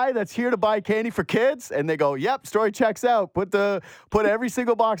generous guy that's here to buy candy for kids. And they go, yep, story checks out. Put every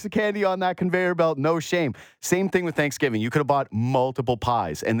single box of candy on that conveyor belt. No shame. Same thing with Thanksgiving. You could have bought multiple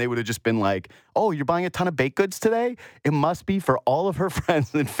pies, and they would have just been like, oh, you're buying a ton of baked goods today? It must be for all of her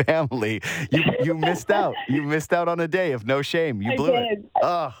friends and family. You missed out. You missed out on a day of no shame. You blew it.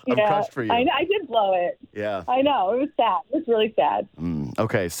 Oh, I'm crushed for you. I did blow it. Yeah. I know. It was sad. It was really sad.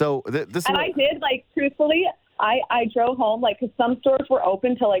 Okay, so this And I did, truthfully, I drove home, because some stores were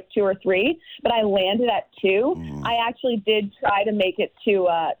open till 2 or 3, but I landed at 2. I actually did try to make it to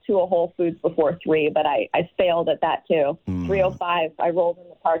a Whole Foods before 3, but I failed at that too. 3:05, I rolled in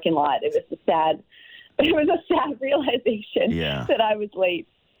the parking lot. It was a sad realization that I was late.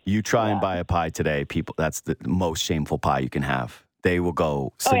 You try and buy a pie today, people. That's the most shameful pie you can have. They will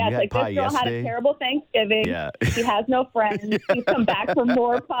go, so you had pie this girl yesterday? had a terrible Thanksgiving. Yeah. She has no friends. She's come back for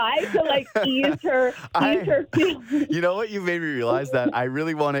more pie to ease her feelings. You know what? You made me realize that I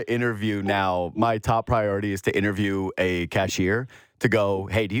really want to interview now. My top priority is to interview a cashier to go,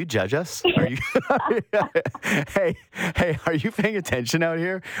 hey, do you judge us? Are you, hey, are you paying attention out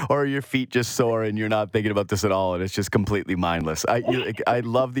here? Or are your feet just sore and you're not thinking about this at all and it's just completely mindless? I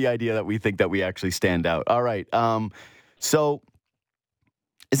love the idea that we think that we actually stand out. All right. So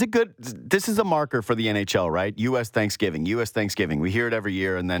Is it good? This is a marker for the NHL, right? U.S. Thanksgiving. We hear it every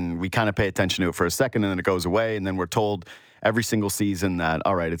year, and then we kind of pay attention to it for a second, and then it goes away, and then we're told every single season that,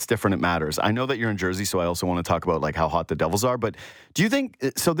 all right, it's different, it matters. I know that you're in Jersey, so I also want to talk about like how hot the Devils are, but do you think,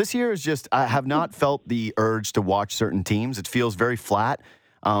 so this year is just, I have not felt the urge to watch certain teams. It feels very flat.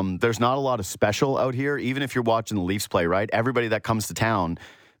 There's not a lot of special out here, even if you're watching the Leafs play, right? Everybody that comes to town,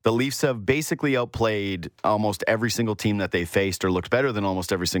 the Leafs have basically outplayed almost every single team that they faced or looked better than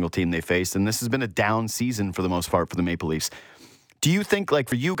almost every single team they faced. And this has been a down season for the most part for the Maple Leafs. Do you think, like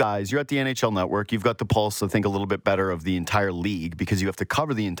for you guys, you're at the NHL Network, you've got the pulse, I think, a little bit better of the entire league because you have to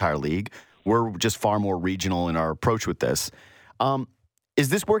cover the entire league. We're just far more regional in our approach with this. Is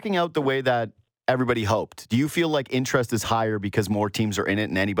this working out the way that everybody hoped? Do you feel like interest is higher because more teams are in it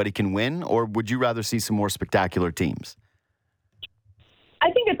and anybody can win? Or would you rather see some more spectacular teams?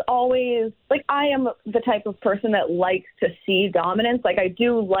 I think it's always, like, I am the type of person that likes to see dominance. Like, I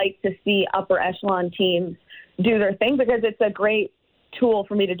do like to see upper echelon teams do their thing because it's a great tool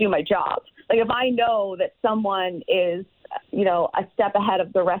for me to do my job. Like, if I know that someone is, you know, a step ahead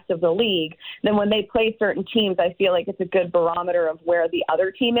of the rest of the league, then when they play certain teams, I feel like it's a good barometer of where the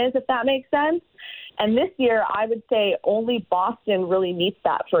other team is, if that makes sense. And this year, I would say only Boston really meets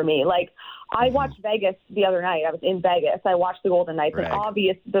that for me. Like, I watched Vegas the other night. I was in Vegas. I watched the Golden Knights. Right. And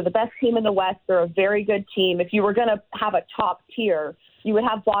obviously, they're the best team in the West. They're a very good team. If you were going to have a top tier, you would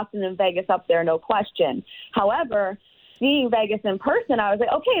have Boston and Vegas up there, no question. However, seeing Vegas in person, I was like,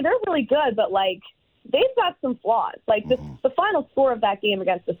 okay, they're really good, but, like, they've got some flaws. Like, the final score of that game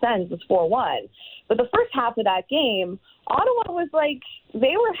against the Sens was 4-1. But the first half of that game, Ottawa was like,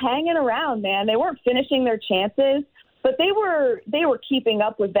 they were hanging around, man. They weren't finishing their chances, but they were keeping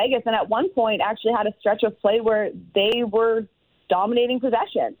up with Vegas. And at one point actually had a stretch of play where they were dominating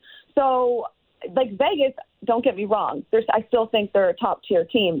possession. So, like, Vegas, don't get me wrong, I still think they're a top-tier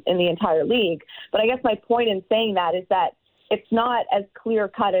team in the entire league. But I guess my point in saying that is that it's not as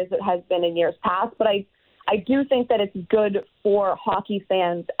clear-cut as it has been in years past, but I do think that it's good for hockey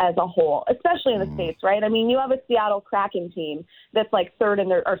fans as a whole, especially in the States, right? I mean, you have a Seattle Kraken team that's like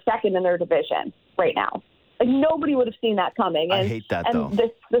second in their division right now. Like, nobody would have seen that coming. I hate that, though.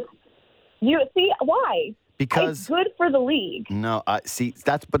 You see why? Because it's good for the league. No,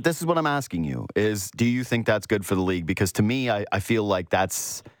 but this is what I'm asking you is, do you think that's good for the league? Because to me, I feel like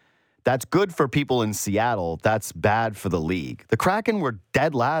that's good for people in Seattle. That's bad for the league. The Kraken were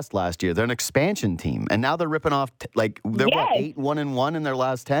dead last year. They're an expansion team. And now they're ripping off, they're 8-1-1 in their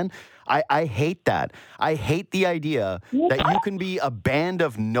last 10. I hate that. I hate the idea that you can be a band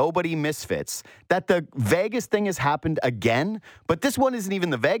of nobody misfits, that the Vegas thing has happened again. But this one isn't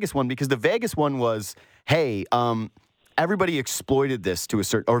even the Vegas one, because the Vegas one was, hey, everybody exploited this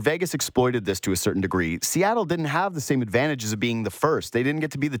Vegas exploited this to a certain degree. Seattle didn't have the same advantages of being the first. They didn't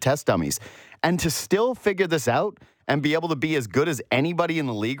get to be the test dummies. And to still figure this out and be able to be as good as anybody in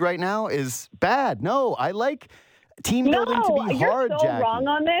the league right now is bad. No, I like team building to be hard, you're so Jackie. wrong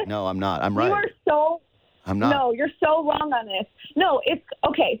on this. No, I'm not. I'm right. I'm not. No, you're so wrong on this. No, it's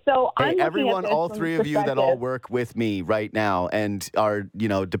okay. So hey, I'm everyone, all three of you that all work with me right now and are,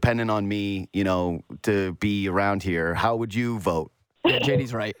 dependent on me, to be around here. How would you vote? Yeah,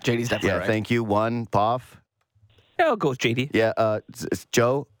 JD's right. JD's definitely right. Thank you. One, Poff. Yeah, I'll go with JD. Yeah,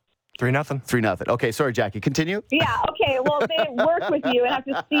 Joe. 3-0. 3-0. Okay, sorry, Jackie. Continue. Yeah, okay. Well, they work with you and have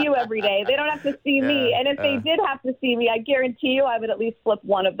to see you every day. They don't have to see me. And if they did have to see me, I guarantee you I would at least flip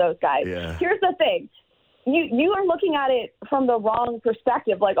one of those guys. Yeah. Here's the thing. You are looking at it from the wrong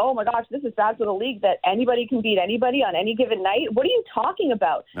perspective. Like, oh, my gosh, this is bad for the league that anybody can beat anybody on any given night. What are you talking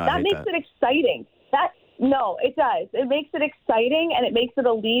about? No, that makes it exciting. No, it does. It makes it exciting, and it makes it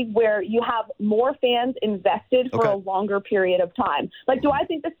a league where you have more fans invested for a longer period of time. Like, do I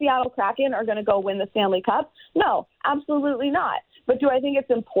think the Seattle Kraken are going to go win the Stanley Cup? No, absolutely not. But do I think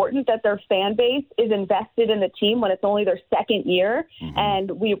it's important that their fan base is invested in the team when it's only their second year and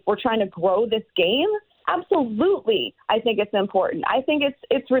we're trying to grow this game? Absolutely. I think it's important. I think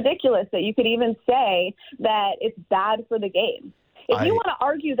it's ridiculous that you could even say that it's bad for the game. If you want to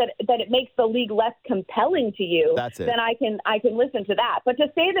argue that it makes the league less compelling to you, then I can listen to that. But to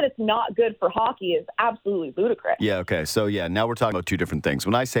say that it's not good for hockey is absolutely ludicrous. Yeah, okay. So, now we're talking about two different things.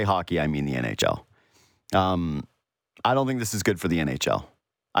 When I say hockey, I mean the NHL. I don't think this is good for the NHL.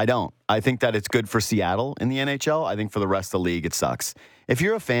 I don't. I think that it's good for Seattle in the NHL. I think for the rest of the league, it sucks. If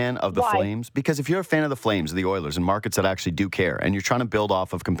you're a fan of the Flames, because if you're a fan of the Flames, of the Oilers, and markets that actually do care, and you're trying to build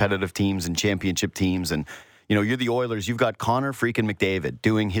off of competitive teams and championship teams and you're the Oilers. You've got Connor freaking McDavid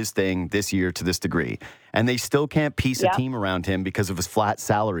doing his thing this year to this degree, and they still can't piece a team around him because of his flat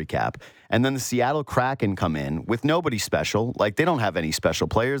salary cap. And then the Seattle Kraken come in with nobody special. Like, they don't have any special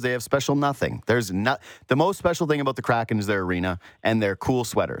players. They have special nothing. There's not the most special thing about the Kraken is their arena and their cool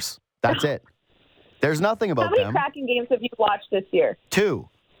sweaters. That's it. There's nothing about them. How many Kraken games have you watched this year? 2.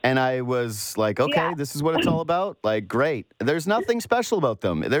 And I was like, okay, this is what it's all about. Like, great. There's nothing special about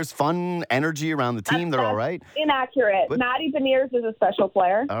them. There's fun energy around the team. They're all right. Inaccurate. Matty Beniers is a special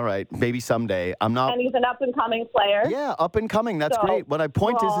player. All right. Maybe someday. I'm not. And he's an up-and-coming player. Yeah, up-and-coming. That's So, great. What my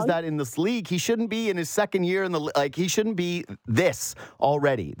point is wrong. that in this league, he shouldn't be in his second year in the like. He shouldn't be this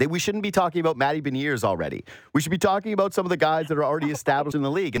already. We shouldn't be talking about Matty Beniers already. We should be talking about some of the guys that are already established in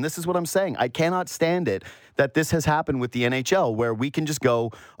the league. And this is what I'm saying. I cannot stand it that this has happened with the NHL, where we can just go,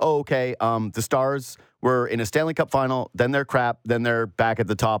 oh, okay, the Stars were in a Stanley Cup final, then they're crap, then they're back at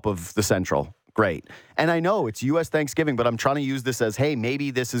the top of the Central. Great. And I know it's U.S. Thanksgiving, but I'm trying to use this as, hey,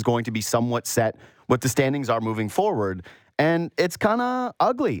 maybe this is going to be somewhat set what the standings are moving forward. And it's kind of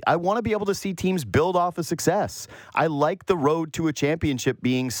ugly. I want to be able to see teams build off of success. I like the road to a championship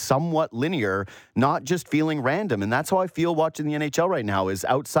being somewhat linear, not just feeling random. And that's how I feel watching the NHL right now, is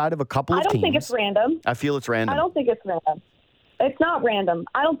outside of a couple of teams. I don't think it's random. I feel it's random. I don't think it's random. It's not random.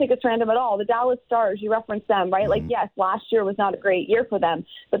 I don't think it's random at all. The Dallas Stars, you referenced them, right? Like, yes, last year was not a great year for them,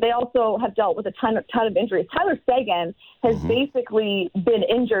 but they also have dealt with a ton of injuries. Tyler Seguin has basically been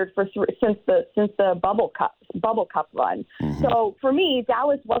injured since the bubble cup run. So for me,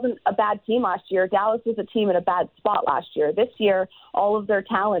 Dallas wasn't a bad team last year. Dallas was a team in a bad spot last year. This year, all of their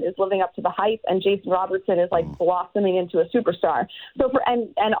talent is living up to the hype, and Jason Robertson is like blossoming into a superstar. So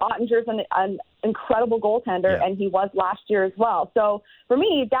and Ottinger's an incredible goaltender, and he was last year as well. So for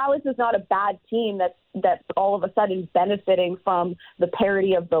me, Dallas is not a bad team that's all of a sudden benefiting from the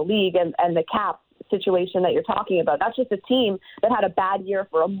parity of the league and the cap situation that you're talking about. That's just a team that had a bad year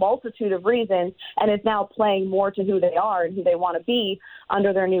for a multitude of reasons and is now playing more to who they are and who they want to be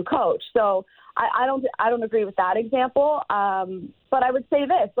under their new coach. So I don't agree with that example. But I would say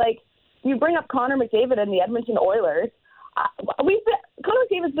this, like, you bring up Connor McDavid and the Edmonton Oilers. Connor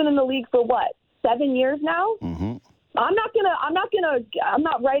McDavid's been in the league for what, 7 years now? Mm-hmm. I'm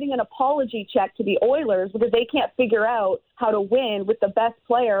not writing an apology check to the Oilers because they can't figure out how to win with the best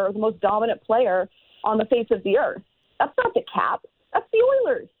player or the most dominant player on the face of the earth. That's not the Cap. That's the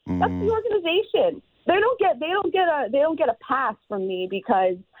Oilers. That's the organization. They don't get a pass from me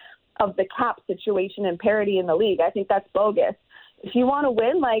because of the Cap situation and parity in the league. I think that's bogus. If you want to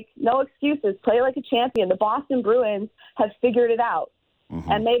win, like, no excuses. Play like a champion. The Boston Bruins have figured it out,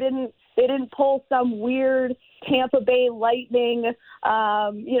 and they didn't pull some weird Tampa Bay Lightning,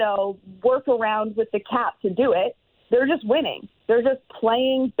 workaround with the Cap to do it. They're just winning. They're just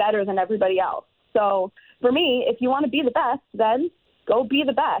playing better than everybody else. So for me, if you want to be the best, then go be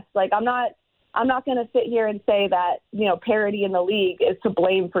the best. Like, I'm not going to sit here and say that, parity in the league is to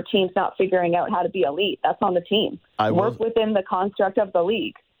blame for teams not figuring out how to be elite. That's on the team. Work within the construct of the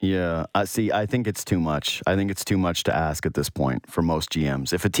league. Yeah. See, I think it's too much. I think it's too much to ask at this point for most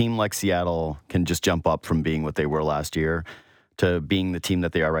GMs. If a team like Seattle can just jump up from being what they were last year to being the team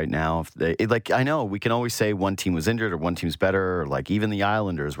that they are right now, I know we can always say one team was injured or one team's better, or like even the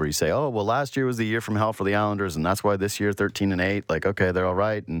Islanders, where you say, oh, well, last year was the year from hell for the Islanders, and that's why this year 13-8. Like, okay, they're all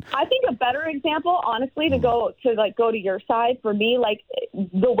right. And I think a better example, honestly, to go to your side for me, like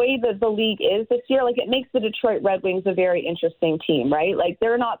the way that the league is this year, like it makes the Detroit Red Wings a very interesting team, right? Like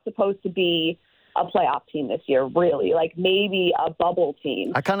they're not supposed to be a playoff team this year, really. Like maybe a bubble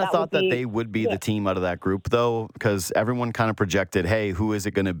team. I kind of thought that they would be the team out of that group, though, because everyone kind of projected, hey, who is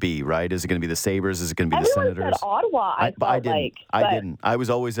it going to be, right? Is it going to be the Sabres? Is it going to be the Senators? Said Ottawa, I didn't. I was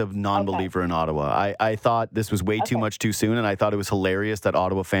always a non-believer in Ottawa. I thought this was way too much too soon, and I thought it was hilarious that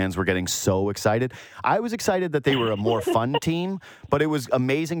Ottawa fans were getting so excited. I was excited that they were a more fun team, but it was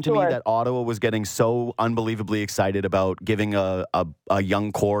amazing to me that Ottawa was getting so unbelievably excited about giving a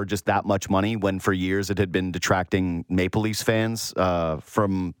young core just that much money when for years it had been detracting Maple Leafs fans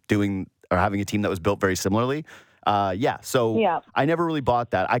from doing or having a team that was built very similarly. I never really bought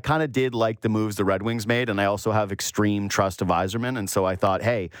that. I kind of did like the moves the Red Wings made, and I also have extreme trust of Yzerman, and so I thought,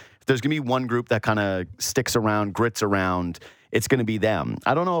 hey, if there's going to be one group that kind of sticks around, grits around, it's going to be them.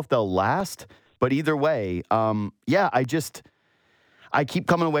 I don't know if they'll last, but either way, I keep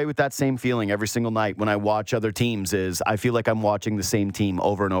coming away with that same feeling every single night when I watch other teams. Is I feel like I'm watching the same team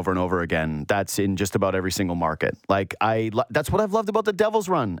over and over and over again. That's in just about every single market. Like that's what I've loved about the Devils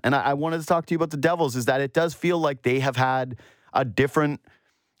run. And I wanted to talk to you about the Devils, is that it does feel like they have had a different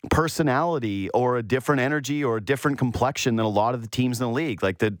personality or a different energy or a different complexion than a lot of the teams in the league.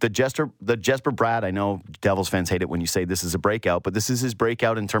 Like the Jesper Bratt, I know Devils fans hate it when you say this is a breakout, but this is his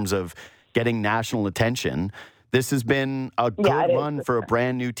breakout in terms of getting national attention. This has been a good run for a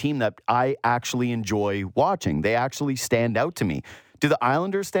brand new team that I actually enjoy watching. They actually stand out to me. Do the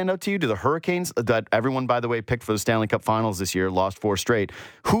Islanders stand out to you? Do the Hurricanes, that everyone, by the way, picked for the Stanley Cup Finals this year, lost 4 straight?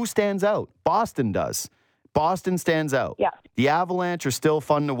 Who stands out? Boston does. Boston stands out. Yeah. The Avalanche are still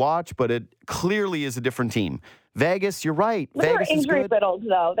fun to watch, but it clearly is a different team. Vegas, you're right. They're Vegas is injury good. riddled,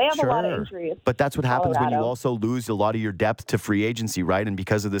 though. They have a lot of injuries. But that's what happens when you Colorado. also lose a lot of your depth to free agency, right? And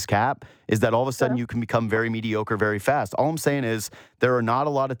because of this cap, is that all of a sudden you can become very mediocre very fast. All I'm saying is there are not a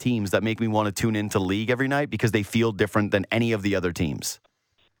lot of teams that make me want to tune into the league every night because they feel different than any of the other teams.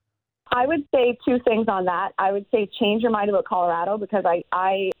 I would say 2 things on that. I would say change your mind about Colorado because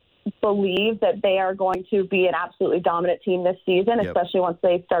I believe that they are going to be an absolutely dominant team this season, especially once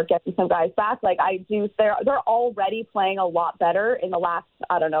they start getting some guys back. Like they're already playing a lot better in the last,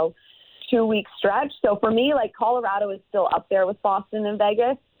 2-week stretch. So for me, like Colorado is still up there with Boston and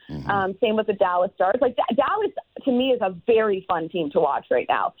Vegas. Same with the Dallas Stars. Like Dallas to me is a very fun team to watch right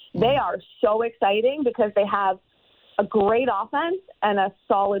now. They are so exciting because they have a great offense and a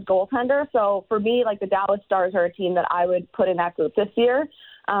solid goaltender. So for me, like the Dallas Stars are a team that I would put in that group this year.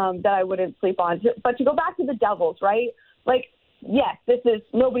 That I wouldn't sleep on. But to go back to the Devils, right? Like, yes,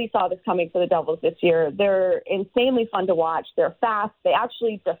 nobody saw this coming for the Devils this year. They're insanely fun to watch. They're fast. They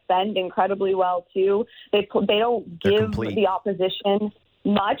actually defend incredibly well too. They don't give the opposition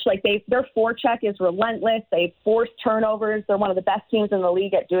much. Like their forecheck is relentless. They force turnovers. They're one of the best teams in the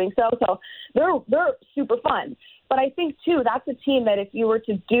league at doing so. So they're super fun. But I think, too, that's a team that if you were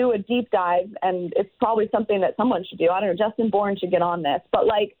to do a deep dive, and it's probably something that someone should do. I don't know, Justin Bourne should get on this. But,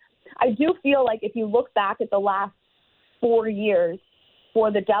 like, I do feel like if you look back at the last 4 years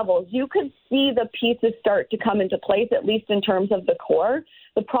for the Devils, you could see the pieces start to come into place, at least in terms of the core.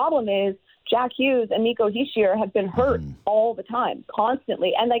 The problem is Jack Hughes and Nico Hischier have been hurt all the time,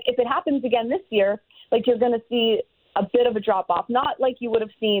 constantly. And, like, if it happens again this year, like, you're going to see a bit of a drop-off. Not like you would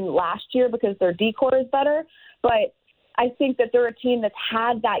have seen last year because their D-core is better, but I think that they're a team that's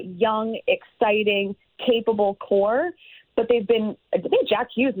had that young, exciting, capable core. But I think Jack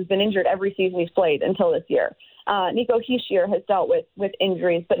Hughes has been injured every season he's played until this year. Nico Hischier has dealt with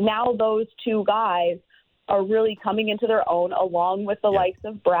injuries. But now those 2 guys are really coming into their own along with the likes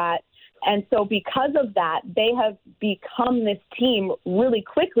of Bratt. And so because of that, they have become this team really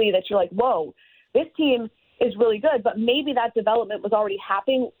quickly that you're like, whoa, this team is really good, but maybe that development was already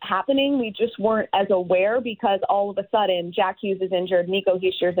happening. We just weren't as aware because all of a sudden Jack Hughes is injured, Nico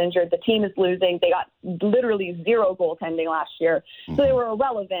Hischier is injured, the team is losing. They got literally 0 goaltending last year. So they were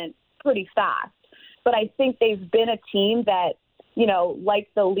irrelevant pretty fast. But I think they've been a team that, like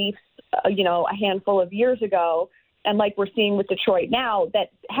the Leafs, a handful of years ago, and like we're seeing with Detroit now, that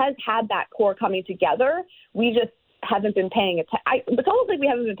has had that core coming together. We just haven't been paying attention. It's almost like we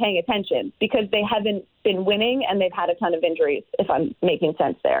haven't been paying attention because they haven't been winning and they've had a ton of injuries, if I'm making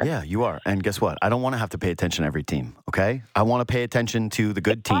sense there. Yeah, you are. And guess what? I don't want to have to pay attention to every team, okay? I want to pay attention to the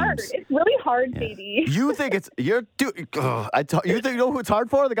good teams. Hard. It's really hard, JD. You think you know who it's hard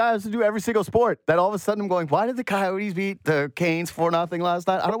for? The guy who has to do every single sport. That all of a sudden I'm going, why did the Coyotes beat the Canes 4-0 last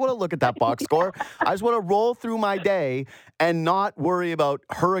night? I don't want to look at that box score. I just want to roll through my day and not worry about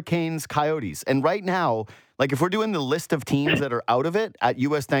Hurricanes, Coyotes. And right now, like if we're doing the list of teams that are out of it at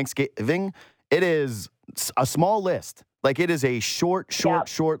U.S. Thanksgiving, it is a small list. Like it is a short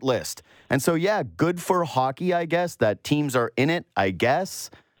list. And so, yeah, good for hockey, I guess, that teams are in it, I guess.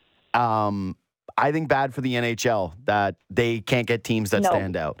 I think bad for the NHL that they can't get teams that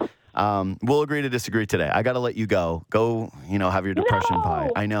stand out. We'll agree to disagree today. I got to let you go. Go, have your depression pie.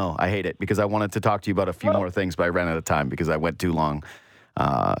 I know. I hate it because I wanted to talk to you about a few more things, but I ran out of time because I went too long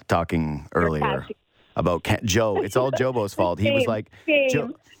talking earlier about Joe. It's all Jobo's fault. He was like,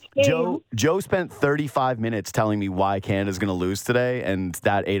 Joe spent 35 minutes telling me why Canada's going to lose today, and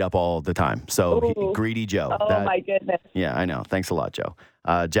that ate up all the time. So greedy Joe. My goodness. Yeah, I know. Thanks a lot, Joe.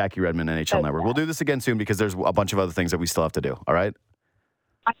 Jackie Redmond, NHL Network. We'll do this again soon because there's a bunch of other things that we still have to do. All right?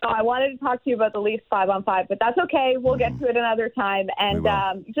 I know. I wanted to talk to you about the Leafs 5-on-5, but that's okay. We'll get to it another time. And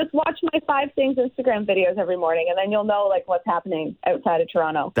just watch my 5 Things Instagram videos every morning, and then you'll know what's happening outside of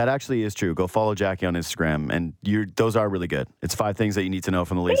Toronto. That actually is true. Go follow Jackie on Instagram, and those are really good. It's 5 things that you need to know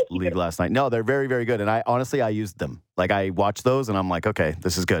from the league last night. No, they're very, very good. And I used them. Like I watched those, and I'm like, okay,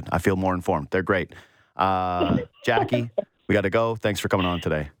 this is good. I feel more informed. They're great. Jackie, we got to go. Thanks for coming on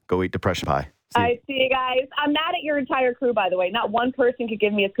today. Go eat depression pie. I see you guys. I'm mad at your entire crew, by the way. Not one person could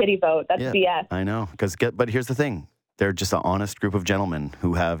give me a pity vote. That's BS. I know. But here's the thing. They're just an honest group of gentlemen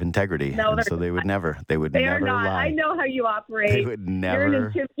who have integrity. No, and so they would never They are never not. lie. I know how you operate. They would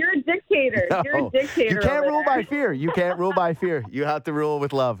never. You're a dictator. No, You're a dictator. you can't over rule there. by fear. You can't rule by fear. You have to rule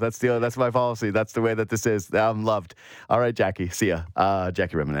with love. That's my policy. That's the way that this is. I'm loved. All right, Jackie. See ya.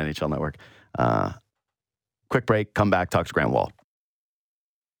 Jackie Redmond, NHL Network. Quick break. Come back. Talk to Grant Wahl.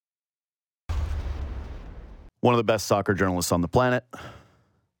 One of the best soccer journalists on the planet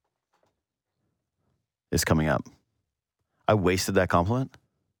is coming up. I wasted that compliment.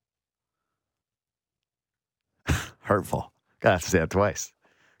 Hurtful. Gotta have to say that twice.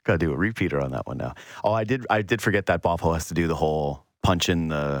 Gotta do a repeater on that one now. Oh, I did forget that Bob Ho has to do the whole punch in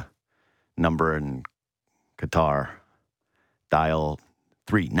the number in Qatar. Dial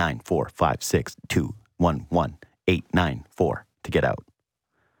 394-562-11894 to get out.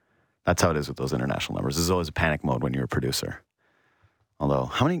 That's how it is with those international numbers. There's always a panic mode when you're a producer. Although,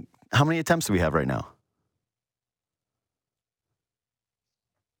 how many attempts do we have right now?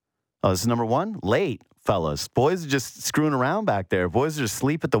 Oh, this is number 1? Late, fellas. Boys are just screwing around back there. Boys are just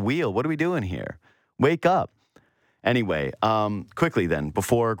asleep at the wheel. What are we doing here? Wake up. Anyway, quickly then,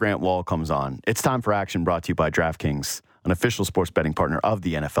 before Grant Wahl comes on, it's time for action brought to you by DraftKings, an official sports betting partner of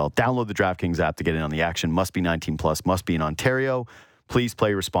the NFL. Download the DraftKings app to get in on the action. Must be 19 plus, must be in Ontario. Please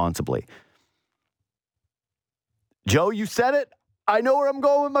play responsibly. Joe, you said it. I know where I'm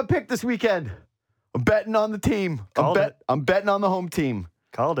going with my pick this weekend. I'm betting on the team. I'm betting on the home team.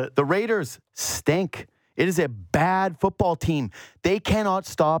 Called it. The Raiders stink. It is a bad football team. They cannot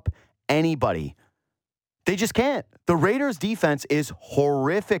stop anybody. They just can't. The Raiders' defense is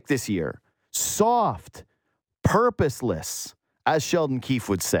horrific this year. Soft, purposeless, as Sheldon Keefe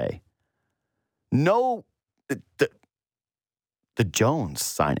would say. No, the Jones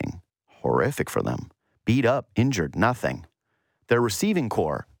signing, horrific for them. Beat up, injured, nothing. Their receiving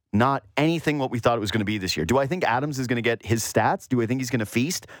core, not anything what we thought it was going to be this year. Do I think Adams is going to get his stats? Do I think he's going to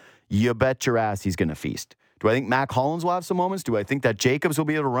feast? You bet your ass he's going to feast. Do I think Mac Hollins will have some moments? Do I think that Jacobs will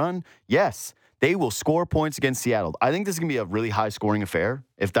be able to run? Yes. They will score points against Seattle. I think this is going to be a really high-scoring affair.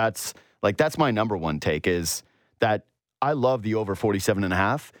 If that's my number one take is that I love the over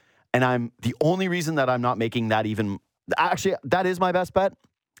 47.5, and the only reason that I'm not making that even – actually, that is my best bet,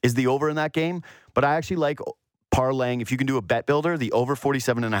 is the over in that game. But I actually like parlaying, if you can do a bet builder, the over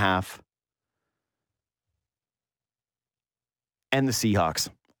 47.5 and the Seahawks.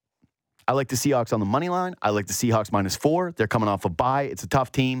 I like the Seahawks on the money line. I like the Seahawks -4. They're coming off a bye. It's a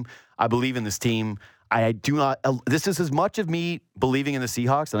tough team. I believe in this team. I do not. This is as much of me believing in the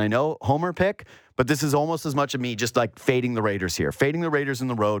Seahawks, and I know Homer pick, but this is almost as much of me just like fading the Raiders here, fading the Raiders in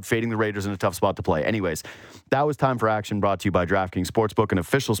the road, fading the Raiders in a tough spot to play. Anyways, that was time for action. Brought to you by DraftKings Sportsbook, an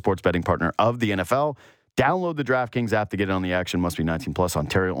official sports betting partner of the NFL. Download the DraftKings app to get in on the action. Must be 19 plus.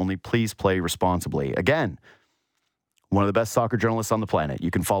 Ontario only. Please play responsibly. Again, one of the best soccer journalists on the planet.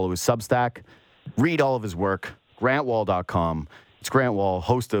 You can follow his Substack, read all of his work, grantwahl.com. It's Grant Wahl,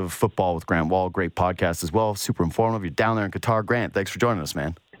 host of Football with Grant Wahl. Great podcast as well. Super informative. You're down there in Qatar. Grant, thanks for joining us,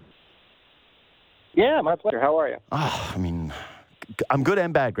 man. Yeah, my pleasure. How are you? Oh, I mean, I'm good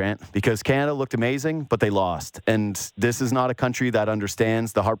and bad, Grant, because Canada looked amazing, but they lost. And this is not a country that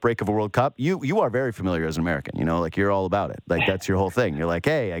understands the heartbreak of a World Cup. You are very familiar as an American, you know, like you're all about it. Like that's your whole thing. You're like,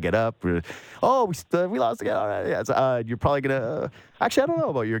 hey, I get up. We lost again. All right. Yeah, you're probably going to, actually, I don't know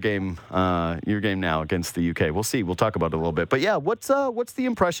about your game now against the UK. We'll see. We'll talk about it a little bit. But yeah, what's the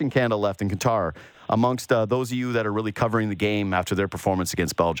impression Canada left in Qatar amongst those of you that are really covering the game after their performance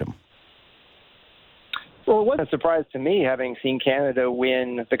against Belgium? Well, it wasn't a surprise to me, having seen Canada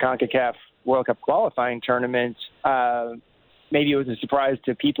win the CONCACAF World Cup qualifying tournament. Maybe it was a surprise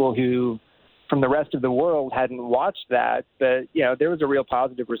to people who, from the rest of the world, hadn't watched that. But, you know, there was a real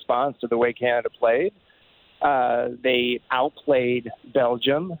positive response to the way Canada played. They outplayed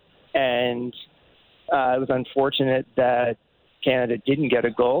Belgium, and it was unfortunate that Canada didn't get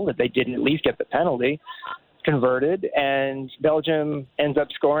a goal, that they didn't at least get the penalty converted, and Belgium ends up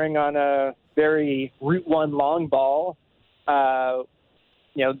scoring on a very Route 1 long ball.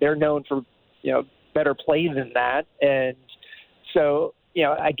 They're known for, better play than that. And so,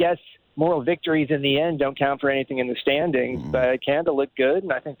 I guess moral victories in the end don't count for anything in the standings, but Canada looked good,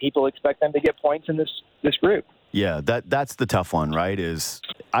 and I think people expect them to get points in this group. Yeah, that's the tough one, right? Is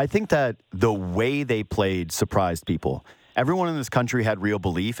I think that the way they played surprised people. Everyone in this country had real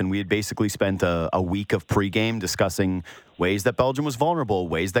belief, and we had basically spent a week of pregame discussing ways that Belgium was vulnerable,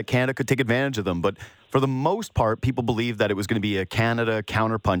 ways that Canada could take advantage of them. But for the most part, people believed that it was going to be a Canada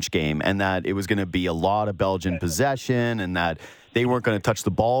counterpunch game and that it was going to be a lot of Belgian possession and that they weren't going to touch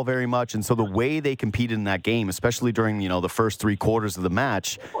the ball very much. And so the way they competed in that game, especially during, the first 3 quarters of the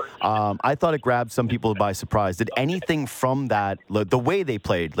match, I thought it grabbed some people by surprise. Did anything from that, the way they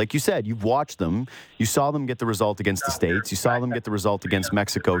played, like you said, you've watched them, you saw them get the result against the States, you saw them get the result against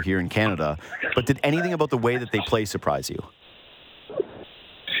Mexico here in Canada, but did anything about the way that they play surprise you?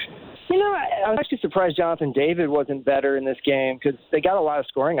 I was actually surprised Jonathan David wasn't better in this game because they got a lot of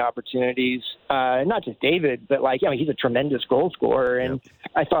scoring opportunities. Not just David, but he's a tremendous goal scorer. And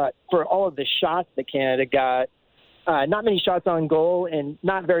I thought for all of the shots that Canada got, not many shots on goal and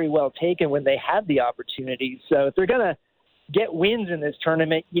not very well taken when they had the opportunities. So if they're going to get wins in this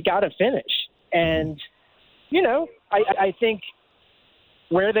tournament, you got to finish. And, I think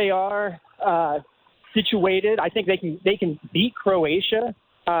where they are situated, I think they can beat Croatia.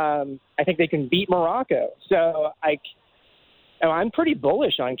 I think they can beat Morocco. So I'm pretty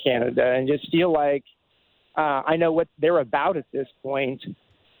bullish on Canada and just feel like I know what they're about at this point.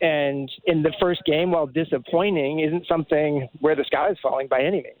 And in the first game, while disappointing, isn't something where the sky is falling by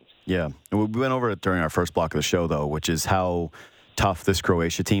any means. Yeah. We went over it during our first block of the show, though, which is how tough this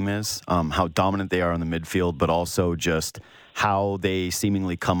Croatia team is, how dominant they are in the midfield, but also just how they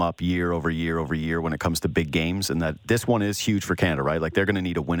seemingly come up year over year over year when it comes to big games, and that this one is huge for Canada, right? Like, they're going to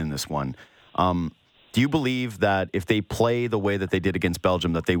need a win in this one. Do you believe that if they play the way that they did against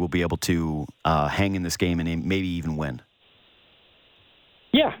Belgium, that they will be able to hang in this game and maybe even win?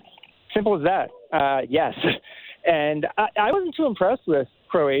 Yeah, simple as that. Yes. And I wasn't too impressed with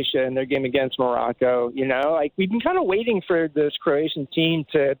Croatia in their game against Morocco. We've been kind of waiting for this Croatian team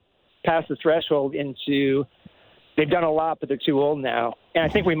to pass the threshold into they've done a lot, but they're too old now. And I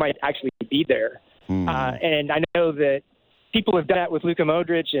think we might actually be there. And I know that people have done that with Luka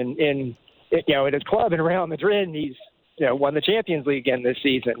Modric and at his club in Real Madrid, and he's won the Champions League again this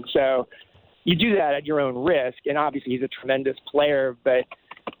season. So you do that at your own risk, and obviously he's a tremendous player. But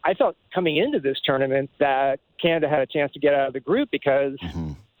I felt coming into this tournament that Canada had a chance to get out of the group because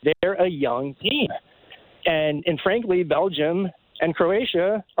they're a young team. And frankly, Belgium and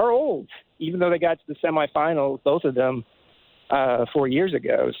Croatia are old, even though they got to the semifinals, both of them 4 years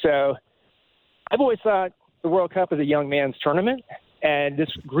ago. So I've always thought the World Cup is a young man's tournament, and this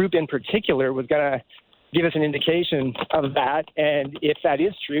group in particular was going to give us an indication of that. And if that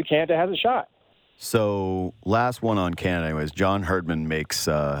is true, Canada has a shot. So last one on Canada, anyways. John Herdman makes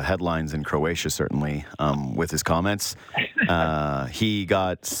headlines in Croatia, certainly, with his comments. He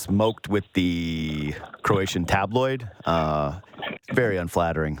got smoked with the Croatian tabloid. Very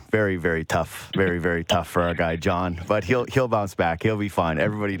unflattering. Very, very tough. Very, very tough for our guy, John. But he'll bounce back. He'll be fine.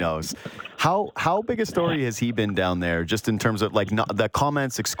 Everybody knows. How big a story has he been down there, just in terms of the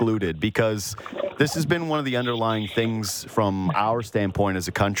comments excluded? Because this has been one of the underlying things from our standpoint as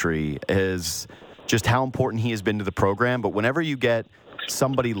a country is just how important he has been to the program. But whenever you get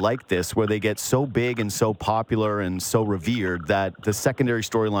somebody like this, where they get so big and so popular and so revered that the secondary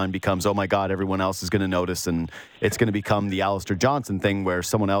storyline becomes, oh my God, everyone else is going to notice, and it's going to become the Alistair Johnson thing where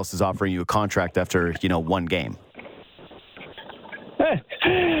someone else is offering you a contract after, one game.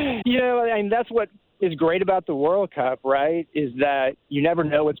 That's what is great about the World Cup, right? Is that you never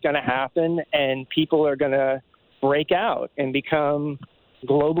know what's going to happen, and people are going to break out and become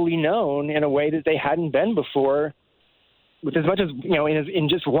globally known in a way that they hadn't been before, with as much as in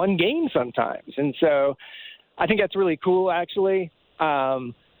just one game sometimes. And so I think that's really cool, actually.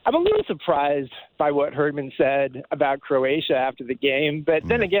 I'm a little surprised by what Herdman said about Croatia after the game, but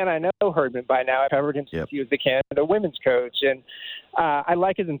then again, I know Herdman by now. I've covered him since he was the Canada women's coach, and I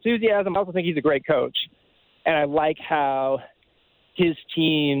like his enthusiasm. I also think he's a great coach, and I like how his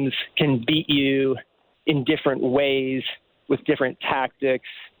teams can beat you in different ways with different tactics.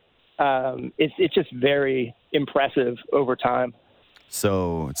 It's just very impressive over time.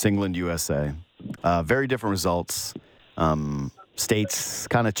 So it's England, USA. Very different results. States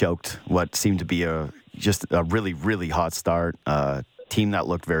kind of choked what seemed to be just a really, really hot start. Team that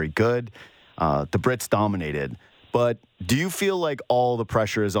looked very good. The Brits dominated. But do you feel like all the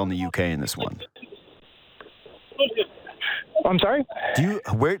pressure is on the UK in this one? I'm sorry?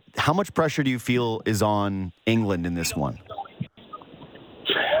 How much pressure do you feel is on England in this one?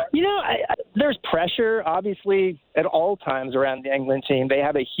 There's pressure, obviously, at all times around the England team. They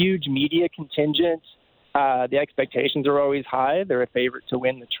have a huge media contingent. The expectations are always high. They're a favorite to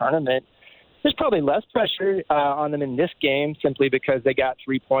win the tournament. There's probably less pressure on them in this game simply because they got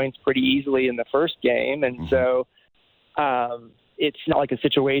 3 points pretty easily in the first game. And so it's not like a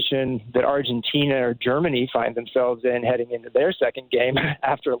situation that Argentina or Germany find themselves in heading into their second game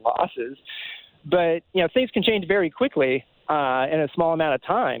after losses. But things can change very quickly in a small amount of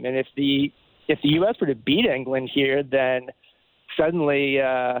time. And if the U.S. were to beat England here, then suddenly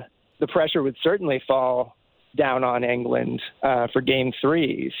the pressure would certainly fall down on England for Game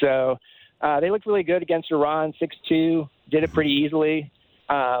 3. So they looked really good against Iran, 6-2, did it pretty easily.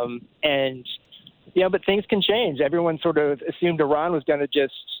 But things can change. Everyone sort of assumed Iran was going to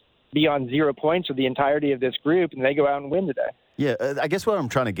just be on 0 points for the entirety of this group, and they go out and win today. Yeah, I guess what I'm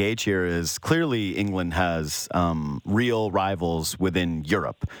trying to gauge here is clearly England has real rivals within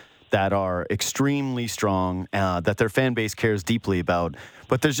Europe that are extremely strong, that their fan base cares deeply about.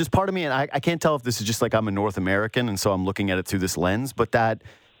 But there's just part of me, and I can't tell if this is just like I'm a North American, and so I'm looking at it through this lens, but that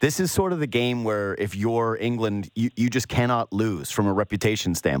this is sort of the game where if you're England, you just cannot lose from a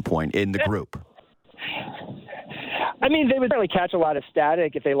reputation standpoint in the group. I mean, they would certainly catch a lot of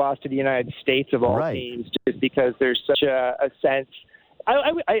static if they lost to the United States of all teams, just because there's such a sense.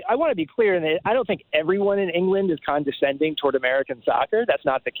 I want to be clear in that I don't think everyone in England is condescending toward American soccer. That's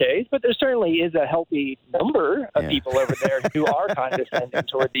not the case, but there certainly is a healthy number of people over there who are condescending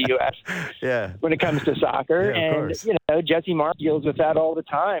toward the U.S. When it comes to soccer. And, Jesse Marsh deals with that all the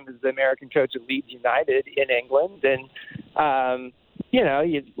time as the American coach of Leeds United in England. And,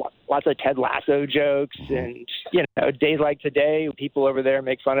 lots of Ted Lasso jokes and, days like today, people over there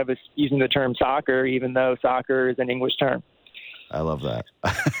make fun of us using the term soccer, even though soccer is an English term. I love that.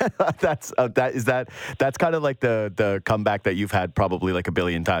 That's kind of like the comeback that you've had probably like a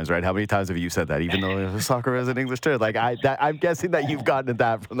billion times, right? How many times have you said that? Even though soccer is an English term, like I'm guessing that you've gotten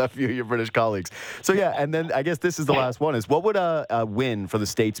that from a few of your British colleagues. So yeah, and then I guess this is the last one: is what would a win for the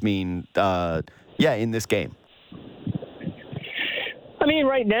States mean? In this game. I mean,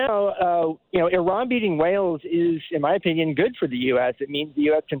 right now, Iran beating Wales is, in my opinion, good for the U.S. It means the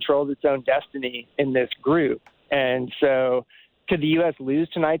U.S. controls its own destiny in this group, and so. Could the U.S. lose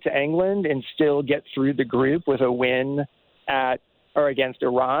tonight to England and still get through the group with a win against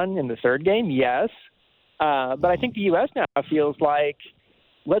Iran in the third game? Yes. But I think the U.S. now feels like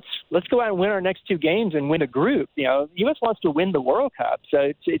let's go out and win our next two games and win a group. The U.S. wants to win the World Cup,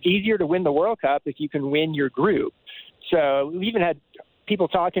 so it's easier to win the World Cup if you can win your group. So we even had people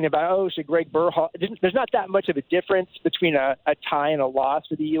talking about, should Greg Berhalter – there's not that much of a difference between a tie and a loss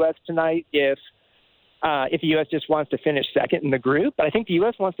for the U.S. tonight if the U.S. just wants to finish second in the group. But I think the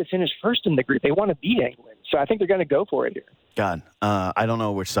U.S. wants to finish first in the group. They want to beat England. So I think they're going to go for it here. God, I don't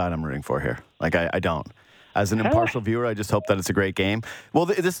know which side I'm rooting for here. Like, I don't. As an impartial viewer, I just hope that it's a great game. Well,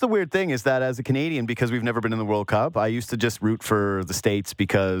 this is the weird thing is that as a Canadian, because we've never been in the World Cup, I used to just root for the States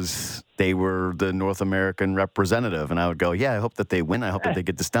because they were the North American representative. And I would go, I hope that they win. I hope that they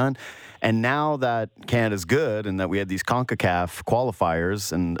get this done. And now that Canada's good and that we had these CONCACAF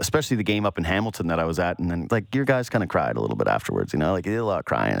qualifiers, and especially the game up in Hamilton that I was at, and then, like, your guys kind of cried a little bit afterwards, you did a lot of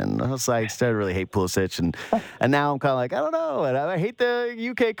crying. And I was like, started to really hate Pulisic. And now I'm kind of like, I don't know. And I hate the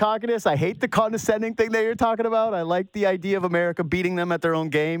UK cockiness. I hate the condescending thing that you're talking about. I like the idea of America beating them at their own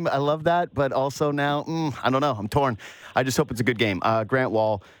game. I love that. But also now, I don't know. I'm torn. I just hope it's a good game. Grant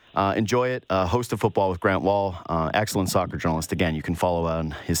Wahl. Enjoy it. Host of Football with Grant Wahl. Excellent soccer journalist. Again, you can follow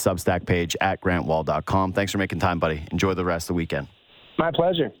on his Substack page at grantwahl.com. Thanks for making time, buddy. Enjoy the rest of the weekend. My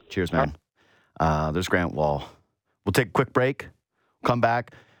pleasure. Cheers, man. There's Grant Wahl. We'll take a quick break. Come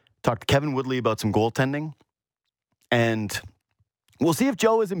back. Talk to Kevin Woodley about some goaltending. And we'll see if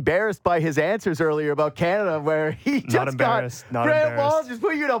Joe is embarrassed by his answers earlier about Canada, where he just got Grant Wahl just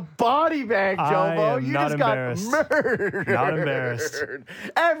put you in a body bag, Jobo. You just got murdered. Not embarrassed.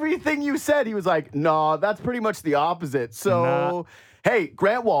 Everything you said, he was like, "No, that's pretty much the opposite." So, hey,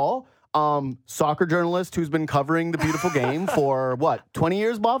 Grant Wahl, soccer journalist who's been covering the beautiful game for 20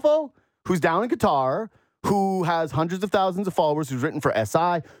 years, Buffalo, who's down in Qatar, who has hundreds of thousands of followers, who's written for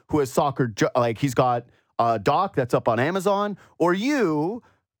SI, who has soccer, he's got doc that's up on Amazon, or you,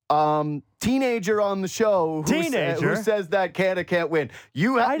 teenager on the show who says that Canada can't win.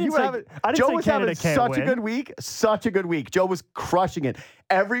 Joe was having such a good week. Joe was crushing it.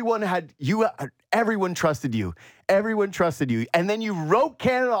 Everyone trusted you. Everyone trusted you. And then you wrote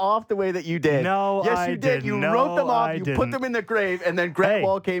Canada off the way that you did. No, yes, you did. You wrote them off. You put them in the grave. And then Grant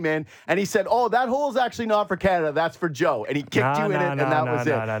Wahl came in and he said, that hole's actually not for Canada. That's for Joe. And he kicked you in it, and that was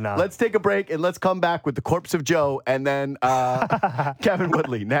it. Let's take a break and let's come back with the corpse of Joe and then Kevin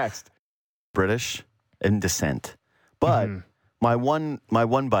Woodley next. British in descent. But my one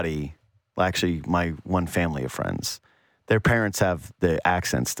buddy, actually my one family of friends, their parents have the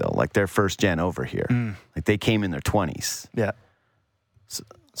accent still, like they're first gen over here. Like they came in their 20s. Yeah.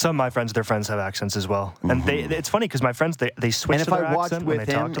 Some of my friends, their friends have accents as well. And it's funny because my friends, they switch to their accent when they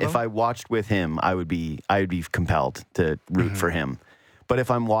talk to them. If I watched with him, I would be compelled to root for him. But if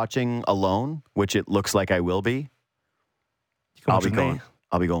I'm watching alone, which it looks like I will be, I'll be going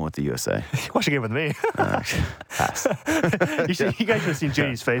with the USA. Watch a game with me. Pass. You guys should have seen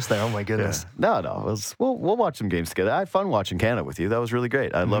JD's face there. Oh my goodness. Yeah. No. We'll watch some games together. I had fun watching Canada with you. That was really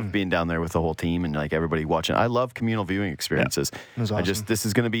great. I love being down there with the whole team and like everybody watching. I love communal viewing experiences. Yeah, it was awesome. This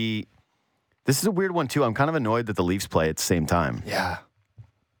is a weird one too. I'm kind of annoyed that the Leafs play at the same time. Yeah.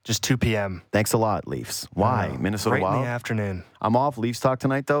 Just 2 p.m. Thanks a lot, Leafs. Why? Minnesota right Wild? in the afternoon. I'm off Leafs talk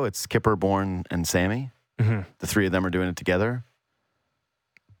tonight, though. It's Kipper, Bourne, and Sammy. Mm-hmm. The three of them are doing it together.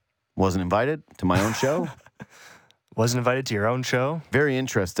 Wasn't invited to my own show. Wasn't invited to your own show? Very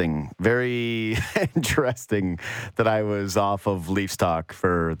interesting. Very interesting that I was off of Leafs talk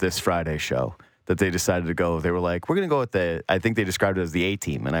for this Friday show. That they decided to go. They were like, we're going to go with I think they described it as the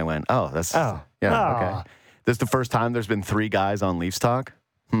A-team. And I went, okay. This is the first time there's been 3 guys on Leafs talk.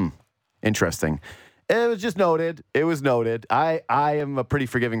 Interesting. It was just noted. It was noted. I am a pretty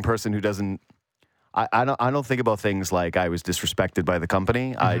forgiving person who doesn't. I don't think about things like I was disrespected by the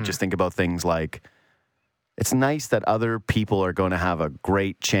company. I just think about things like it's nice that other people are going to have a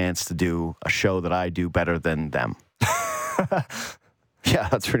great chance to do a show that I do better than them. Yeah,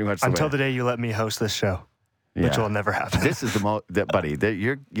 that's pretty much until the day you let me host this show. Yeah. Which will never happen. This is buddy.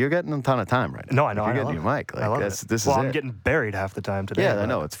 You're getting a ton of time right now. No, I know. You're I getting your mic. Like, I love this well, is I'm it. getting buried half the time today. Yeah, I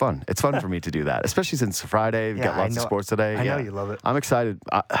know. It's fun. It's fun for me to do that, especially since Friday. We've got lots of sports today. I know you love it. I'm excited.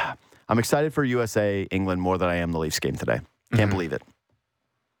 I'm excited for USA England more than I am the Leafs game today. Can't believe it.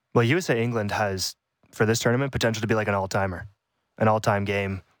 Well, USA England has for this tournament potential to be like an all-timer, an all-time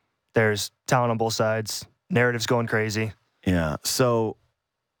game. There's talent on both sides. Narrative's going crazy. Yeah. So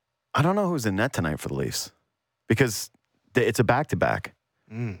I don't know who's in net tonight for the Leafs because it's a back-to-back.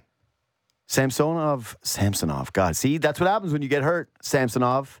 Samsonov. God, see, that's what happens when you get hurt,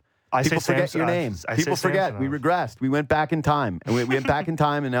 Samsonov. People forget your name. People forget. We regressed. We went back in time. And we went back in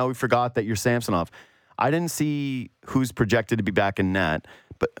time, and now we forgot that you're Samsonov. I didn't see who's projected to be back in net,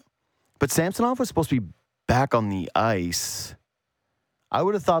 but Samsonov was supposed to be back on the ice. I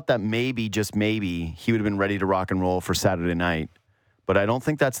would have thought that maybe, just maybe, he would have been ready to rock and roll for Saturday night. But I don't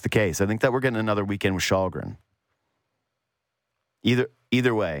think that's the case. I think that we're getting another weekend with Shalgren.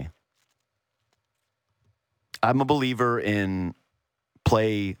 Either way, I'm a believer in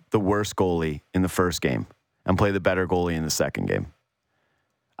play the worst goalie in the first game and play the better goalie in the second game.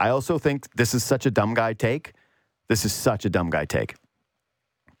 I also think this is such a dumb guy take. I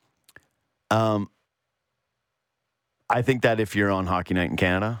think that if you're on Hockey Night in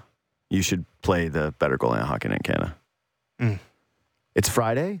Canada, you should play the better goalie on Hockey Night in Canada. It's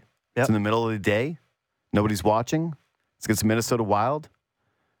Friday. Yep. It's in the middle of the day. Nobody's watching. It's against the Minnesota Wild.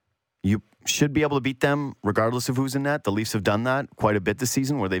 You should be able to beat them regardless of who's in net. The Leafs have done that quite a bit this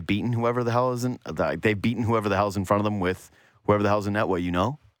season where they've beaten whoever the hell is in front of them with whoever the hell's in net. What, you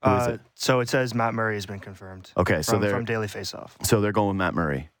know? Who is it? So it says Matt Murray has been confirmed. Okay, so from Daily Faceoff. So they're going with Matt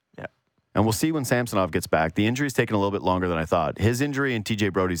Murray. Yeah. And we'll see when Samsonov gets back. The injury's taken a little bit longer than I thought. His injury and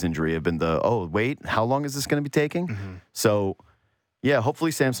TJ Brody's injury have been how long is this going to be taking? So, yeah, hopefully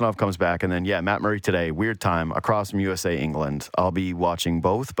Samsonov comes back. And then, Matt Murray today, weird time, across from USA England. I'll be watching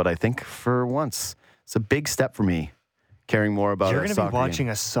both, but I think for once, it's a big step for me, caring more about You're going to be watching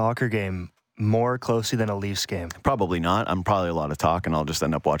a soccer game more closely than a Leafs game. Probably not. I'm probably a lot of talk, and I'll just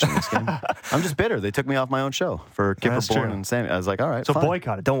end up watching this game. I'm just bitter. They took me off my own show for Kipper, Bourne, and Sammy. I was like, all right, so fine.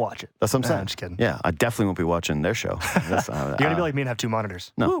 Boycott it. Don't watch it. That's what I'm saying. I'm just kidding. Yeah, I definitely won't be watching their show. You're going to be like me and have 2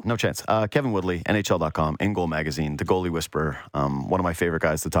 monitors. No chance. Kevin Woodley, NHL.com, In Goal Magazine, the Goalie Whisperer, one of my favorite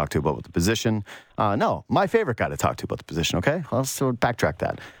guys to talk to about the position. No, my favorite guy to talk to about the position, okay? Let's backtrack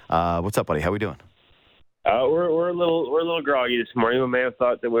that. What's up, buddy? How we doing? We're a little groggy this morning. We may have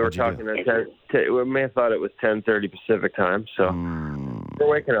thought that we were talking at we may have thought it was 10:30 Pacific time. So we're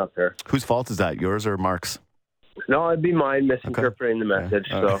waking up there. Whose fault is that? Yours or Mark's? No, it'd be mine misinterpreting the message.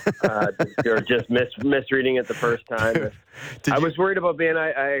 Okay. So you're just misreading it the first time. I was worried about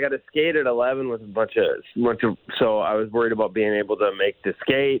I got to skate at 11 with a bunch of. So I was worried about being able to make the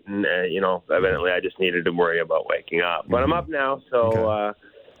skate, and evidently I just needed to worry about waking up. But I'm up now, so. Okay.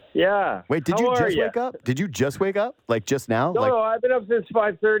 Yeah. Wait, did you just wake up? Did you just wake up? Like just now? No, I've been up since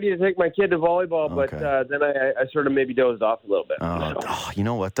 5:30 to take my kid to volleyball, but then I sort of maybe dozed off a little bit. You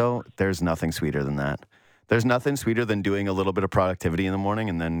know what, though? There's nothing sweeter than that. There's nothing sweeter than doing a little bit of productivity in the morning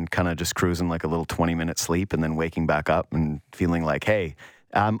and then kind of just cruising like a little 20-minute sleep and then waking back up and feeling like, hey,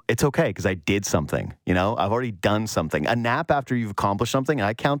 it's okay because I did something. I've already done something. A nap after you've accomplished something,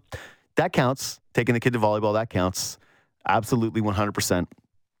 that counts. Taking the kid to volleyball, that counts. Absolutely 100%.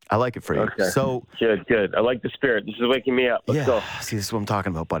 I like it for you. Okay. So good. I like the spirit. This is waking me up. Let's go. See, this is what I'm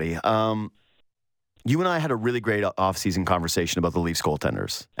talking about, buddy. you and I had a really great off-season conversation about the Leafs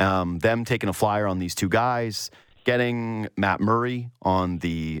goaltenders. Them taking a flyer on these two guys, getting Matt Murray on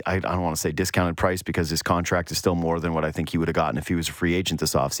the, I don't want to say discounted price because his contract is still more than what I think he would have gotten if he was a free agent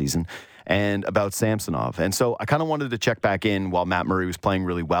this offseason, and about Samsonov. And so I kind of wanted to check back in while Matt Murray was playing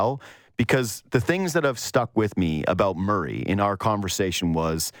really well, because the things that have stuck with me about Murray in our conversation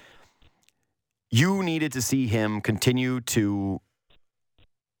was you needed to see him continue to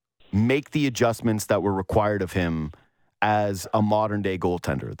make the adjustments that were required of him as a modern-day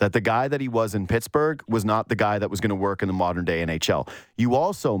goaltender. That the guy that he was in Pittsburgh was not the guy that was going to work in the modern-day NHL. You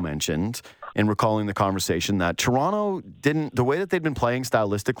also mentioned, in recalling the conversation, that Toronto didn't, the way that they'd been playing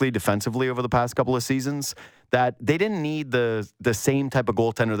stylistically, defensively over the past couple of seasons, that they didn't need the same type of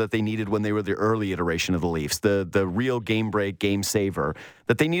goaltender that they needed when they were the early iteration of the Leafs, the real game break, game saver,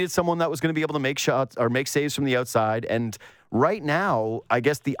 that they needed someone that was going to be able to make shots or make saves from the outside. And right now, I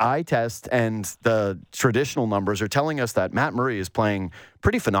guess the eye test and the traditional numbers are telling us that Matt Murray is playing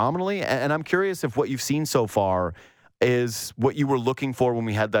pretty phenomenally. And I'm curious if what you've seen so far is what you were looking for when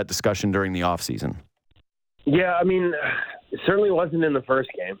we had that discussion during the offseason. Yeah, I mean, it certainly wasn't in the first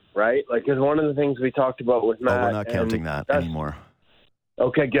game, right? Like, because one of the things we talked about with Matt. Oh, we're not counting that anymore.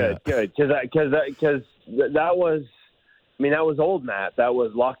 Okay, good. Because that was, I mean, that was old Matt. That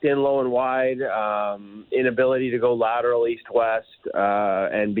was locked in low and wide, inability to go lateral east-west,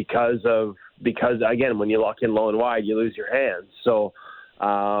 and because again, when you lock in low and wide, you lose your hands. So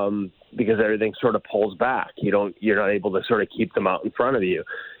because everything sort of pulls back, you're not able to sort of keep them out in front of you,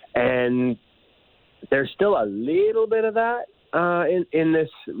 and there's still a little bit of that in this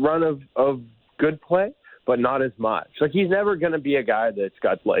run of good play, but not as much. Like, he's never going to be a guy that's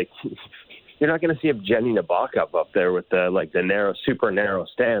got, like, you're not going to see a Jenny Nabokov up there with the narrow, super narrow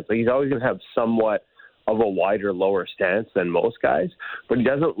stance. Like, he's always going to have somewhat of a wider, lower stance than most guys, but he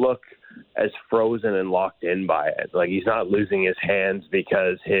doesn't look as frozen and locked in by it. Like, he's not losing his hands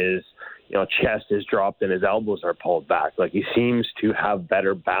because his chest is dropped and his elbows are pulled back. Like, he seems to have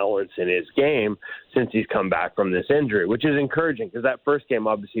better balance in his game since he's come back from this injury, which is encouraging, because that first game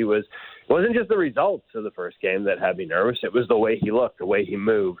obviously wasn't just the results of the first game that had me nervous. It was the way he looked, the way he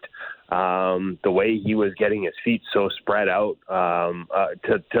moved, the way he was getting his feet so spread out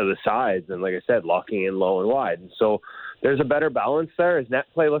to the sides, and like I said, locking in low and wide. And so there's a better balance there. His net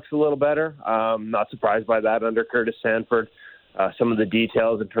play looks a little better. Not surprised by that under Curtis Sanford. Some of the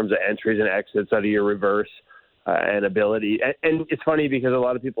details in terms of entries and exits out of your reverse and ability. And it's funny because a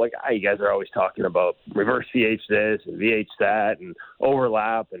lot of people are like, you guys are always talking about reverse VH this and VH that and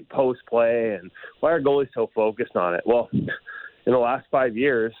overlap and post play, and why are goalies so focused on it? Well, in the last 5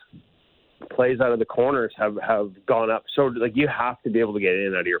 years, plays out of the corners have gone up. So, like, you have to be able to get in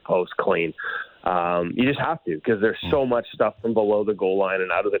and out of your post clean. You just have to, because there's so much stuff from below the goal line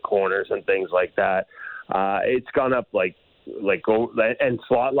and out of the corners and things like that. It's gone up and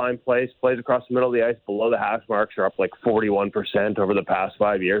slot line plays across the middle of the ice below the hash marks are up like 41% over the past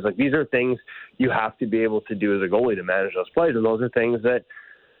 5 years. Like, these are things you have to be able to do as a goalie to manage those plays. And those are things that,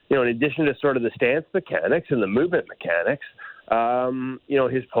 in addition to sort of the stance mechanics and the movement mechanics,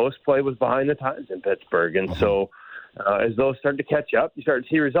 his post play was behind the times in Pittsburgh. And so as those start to catch up, you start to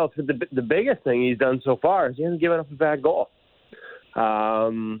see results. But the biggest thing he's done so far is he hasn't given up a bad goal.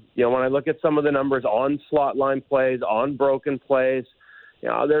 When I look at some of the numbers on slot line plays, on broken plays,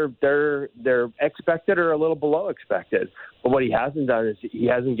 they're expected or a little below expected. But what he hasn't done is he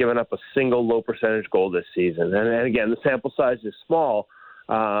hasn't given up a single low percentage goal this season. And again, the sample size is small,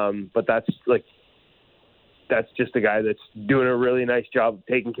 but that's just a guy that's doing a really nice job of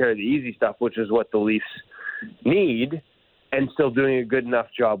taking care of the easy stuff, which is what the Leafs need, and still doing a good enough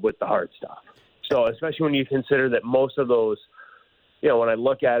job with the hard stuff. So especially when you consider that most of those, when I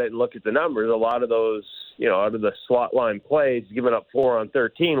look at it and look at the numbers, a lot of those, out of the slot line plays, giving up 4 on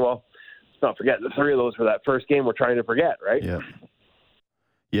 13. Well, let's not forget the 3 of those for that first game we're trying to forget, right? Yeah.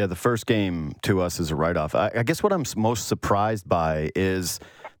 Yeah, the first game to us is a write-off. I guess what I'm most surprised by is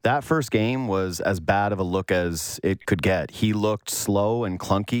that first game was as bad of a look as it could get. He looked slow and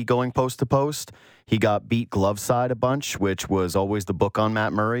clunky going post to post. He got beat glove side a bunch, which was always the book on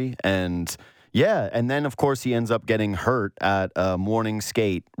Matt Murray. And then, of course, he ends up getting hurt at a morning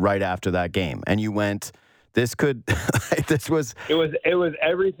skate right after that game. And you went, this was... It was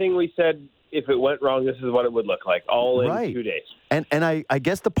everything we said. If it went wrong, this is what it would look like, all in 2 days. And I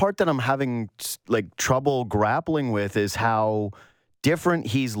guess the part that I'm having, trouble grappling with is how different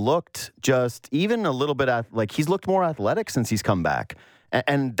he's looked, just even a little bit, he's looked more athletic since he's come back.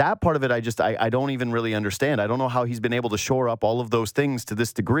 And that part of it, I don't even really understand. I don't know how he's been able to shore up all of those things to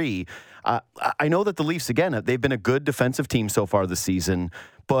this degree. I know that the Leafs, again, they've been a good defensive team so far this season,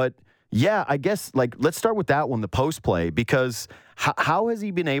 but Yeah, I guess, let's start with that one, the post play, because how has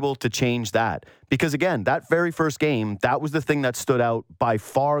he been able to change that? Because, again, that very first game, that was the thing that stood out by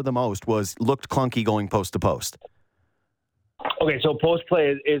far the most, looked clunky going post to post. Okay, so post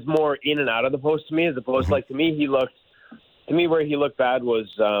play is more in and out of the post to me, as opposed to, where he looked bad was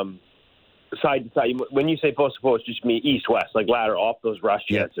side to side. When you say post to post, just mean east-west, like ladder off those rush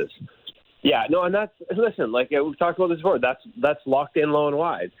chances. Yeah, no, and that's, listen, we've talked about this before, that's locked in low and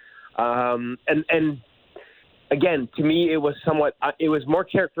wide. And again, to me, it was more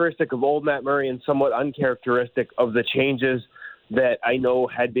characteristic of old Matt Murray and somewhat uncharacteristic of the changes that I know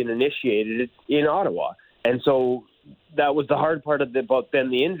had been initiated in Ottawa. And so that was the hard part about then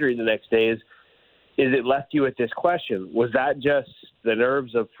the injury the next day is it left you with this question. Was that just the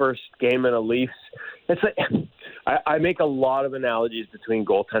nerves of first game in a Leafs? It's I make a lot of analogies between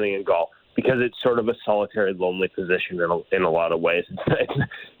goaltending and golf, because it's sort of a solitary, lonely position in a lot of ways.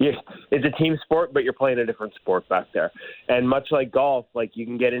 It's a team sport, but you're playing a different sport back there. And much like golf, you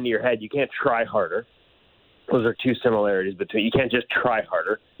can get into your head. You can't try harder. Those are two similarities between. You can't just try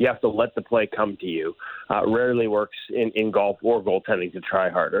harder. You have to let the play come to you. Rarely works in golf or goaltending to try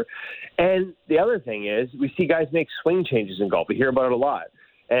harder. And the other thing is, we see guys make swing changes in golf. We hear about it a lot.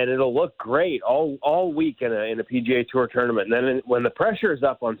 And it'll look great all week in a PGA Tour tournament. And then when the pressure is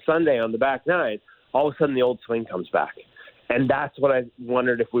up on Sunday on the back nine, all of a sudden the old swing comes back. And that's what I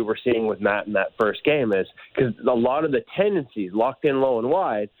wondered if we were seeing with Matt in that first game, is because a lot of the tendencies locked in low and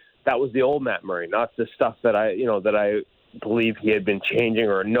wide, that was the old Matt Murray, not the stuff that I believe he had been changing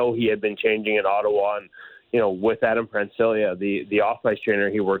or know he had been changing in Ottawa and, with Adam Francilia, the off-ice trainer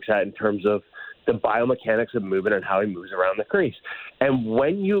he works at, in terms of the biomechanics of movement and how he moves around the crease. And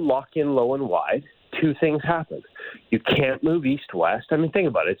when you lock in low and wide, two things happen. You can't move east-west. I mean, think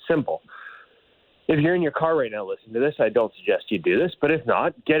about it. It's simple. If you're in your car right now listening to this, I don't suggest you do this, but if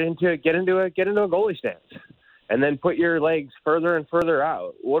not, get into a goalie stance and then put your legs further and further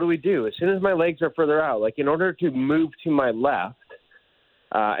out. What do we do? As soon as my legs are further out, in order to move to my left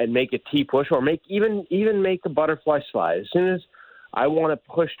and make a T-push, or even make a butterfly slide, as soon as I want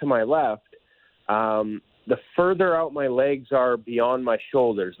to push to my left, the further out my legs are beyond my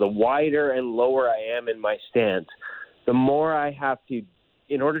shoulders, the wider and lower I am in my stance, the more I have to,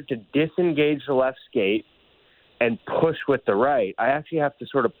 in order to disengage the left skate and push with the right, I actually have to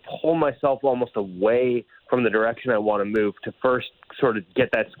sort of pull myself almost away from the direction I want to move to first sort of get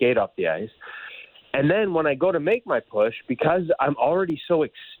that skate off the ice. And then when I go to make my push, because I'm already so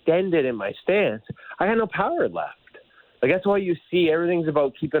extended in my stance, I got no power left. That's why you see everything's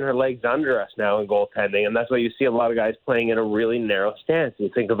about keeping her legs under us now in goaltending, and that's why you see a lot of guys playing in a really narrow stance. You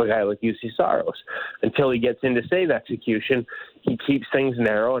think of a guy like UC Saros. Until he gets into save execution, he keeps things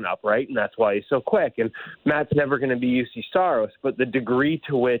narrow and upright, and that's why he's so quick. And Matt's never going to be UC Saros, but the degree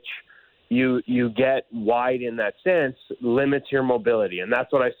to which you get wide in that stance limits your mobility, and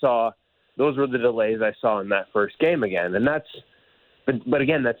that's what I saw. Those were the delays I saw in that first game again, and that's. But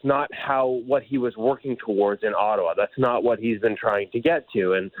again, that's not what he was working towards in Ottawa. That's not what he's been trying to get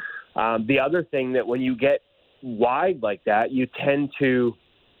to. And the other thing, that when you get wide like that, you tend to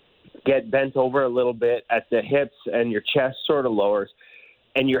get bent over a little bit at the hips, and your chest sort of lowers,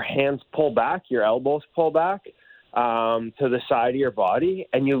 and your hands pull back, your elbows pull back to the side of your body,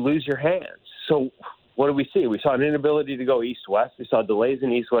 and you lose your hands. So what do we see? We saw an inability to go east-west. We saw delays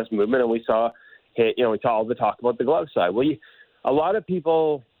in east-west movement, and we saw all the talk about the glove side. Well, a lot of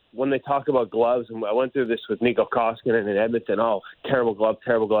people, when they talk about gloves, and I went through this with Nico Koskinen in Edmonton, terrible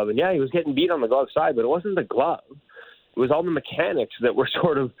glove. And yeah, he was getting beat on the glove side, but it wasn't the glove. It was all the mechanics that were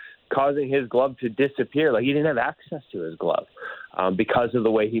sort of causing his glove to disappear. He didn't have access to his glove because of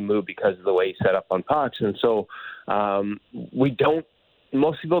the way he moved, because of the way he set up on pucks. And so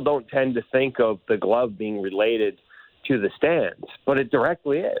most people don't tend to think of the glove being related to the stance, but it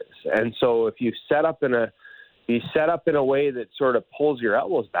directly is. And so if you set up in a way that sort of pulls your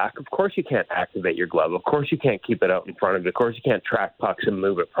elbows back, of course you can't activate your glove. Of course you can't keep it out in front of you. Of course you can't track pucks and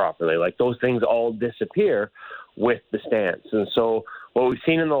move it properly. Those things all disappear with the stance. And so what we've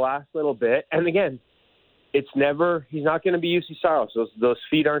seen in the last little bit, and again, he's not going to be UC Saros. Those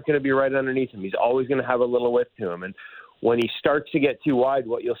feet aren't going to be right underneath him. He's always going to have a little width to him. And when he starts to get too wide,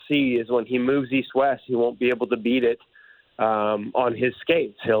 what you'll see is when he moves east-west, he won't be able to beat it on his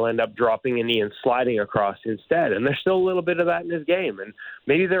skates. He'll end up dropping a knee and sliding across instead. And there's still a little bit of that in his game, and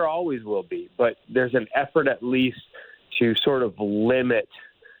maybe there always will be, but there's an effort at least to sort of limit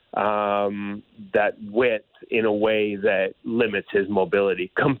that width in a way that limits his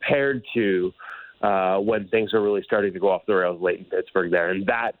mobility compared to when things are really starting to go off the rails late in Pittsburgh there. And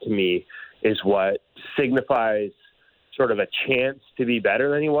that, to me, is what signifies sort of a chance to be better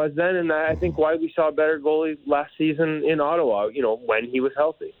than he was then. And I think why we saw a better goalie last season in Ottawa, when he was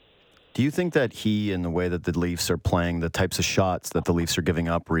healthy. Do you think that he and the way that the Leafs are playing, the types of shots that the Leafs are giving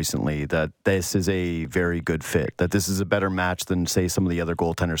up recently, that this is a very good fit, that this is a better match than, say, some of the other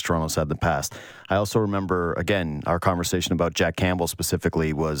goaltenders Toronto's had in the past? I also remember, again, our conversation about Jack Campbell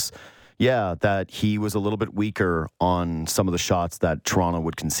specifically was, that he was a little bit weaker on some of the shots that Toronto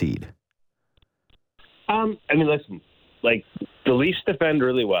would concede. Listen, the Leafs defend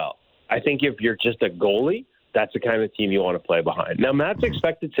really well. I think if you're just a goalie, that's the kind of team you want to play behind. Now, Matt's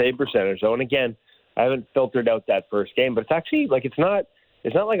expected save percentage, though, and again, I haven't filtered out that first game, but it's actually it's not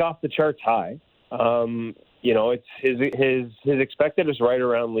off the charts high. It's his expected is right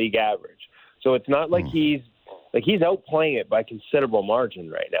around league average, so it's not like he's outplaying it by considerable margin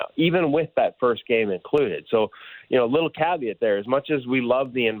right now, even with that first game included. So, little caveat there. As much as we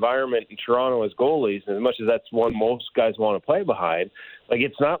love the environment in Toronto as goalies, and as much as that's one most guys want to play behind,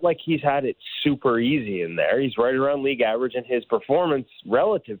 it's not like he's had it super easy in there. He's right around league average, and his performance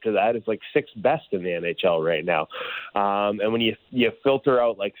relative to that is sixth best in the NHL right now. And when you filter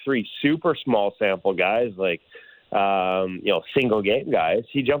out three super small sample guys, single game guys,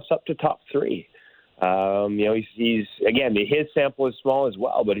 he jumps up to top three. He's again, his sample is small as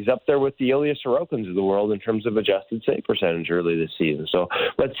well, but he's up there with the Ilya Sorokins of the world in terms of adjusted save percentage early this season. So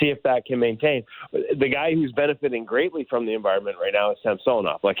let's see if that can maintain. The guy who's benefiting greatly from the environment right now is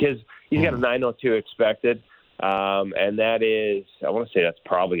Samsonov. He's got a 902 expected, and that is, I want to say that's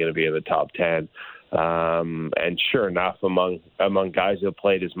probably going to be in the top 10. And sure enough, among guys who have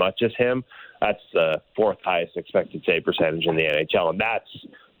played as much as him, that's the fourth highest expected save percentage in the NHL, and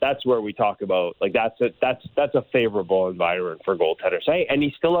that's where we talk about that's a favorable environment for goaltenders. Hey, and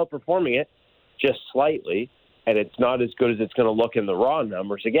he's still outperforming it just slightly, and it's not as good as it's going to look in the raw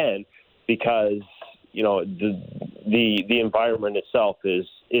numbers again, because the environment itself is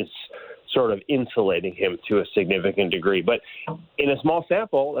sort of insulating him to a significant degree. But in a small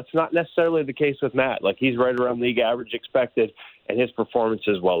sample, that's not necessarily the case with Matt. He's right around league average expected, and his performance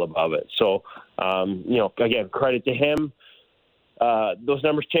is well above it. So again, credit to him. Those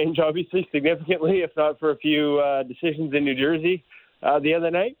numbers change, obviously, significantly, if not for a few decisions in New Jersey the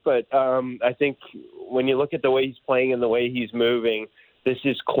other night. But I think when you look at the way he's playing and the way he's moving, this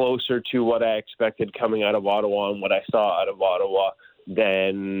is closer to what I expected coming out of Ottawa and what I saw out of Ottawa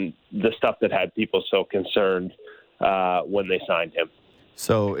than the stuff that had people so concerned when they signed him.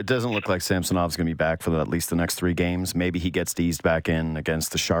 So it doesn't look like Samsonov's going to be back for at least the next 3 games. Maybe he gets eased back in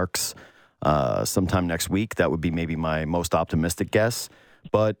against the Sharks sometime next week. That would be maybe my most optimistic guess.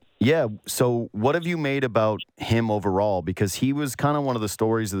 But so what have you made about him overall? Because he was kind of one of the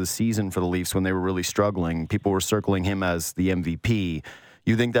stories of the season for the Leafs when they were really struggling. People were circling him as the MVP.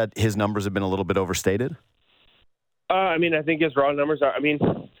 You think that his numbers have been a little bit overstated? I think his raw numbers are.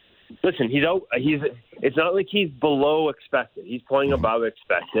 Listen, it's not like he's below expected. He's playing above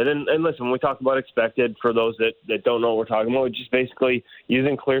expected. And listen, when we talk about expected, for those that don't know what we're talking about, we're just basically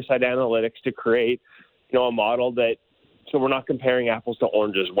using ClearSight Analytics to create, a model that, so we're not comparing apples to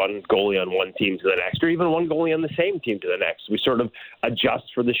oranges, one goalie on one team to the next, or even one goalie on the same team to the next. We sort of adjust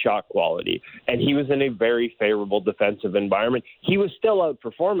for the shot quality. And he was in a very favorable defensive environment. He was still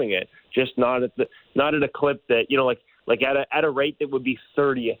outperforming it, just not at a clip that, at a rate that would be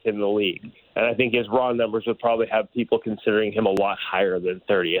 30th in the league. And I think his raw numbers would probably have people considering him a lot higher than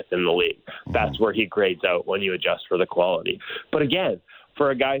 30th in the league. That's where he grades out when you adjust for the quality. But again, for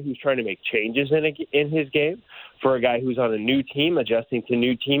a guy who's trying to make changes in his game, for a guy who's on a new team, adjusting to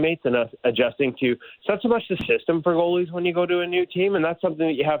new teammates and adjusting to, it's not so much the system for goalies when you go to a new team, and that's something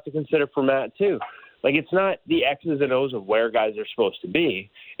that you have to consider for Matt too. It's not the X's and O's of where guys are supposed to be.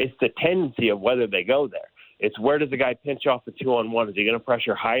 It's the tendency of whether they go there. It's where does the guy pinch off the 2-on-1? Is he going to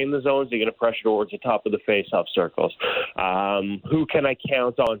pressure high in the zones? Is he going to pressure towards the top of the face-off circles? Who can I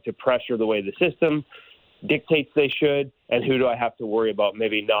count on to pressure the way the system dictates they should? And who do I have to worry about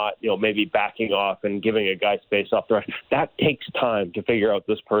maybe not, maybe backing off and giving a guy space off the right? That takes time to figure out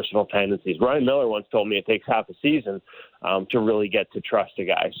those personal tendencies. Ryan Miller once told me it takes half a season to really get to trust a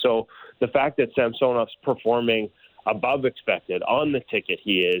guy. So the fact that Samsonov's performing above expected on the ticket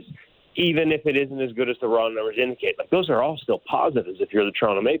he is, even if it isn't as good as the raw numbers indicate, those are all still positives if you're the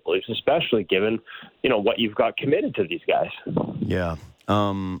Toronto Maple Leafs, especially given, what you've got committed to these guys. Yeah.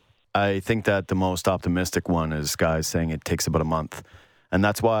 I think that the most optimistic one is guys saying it takes about a month. And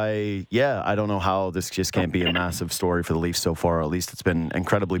that's why, I don't know how this just can't be a massive story for the Leafs so far. At least it's been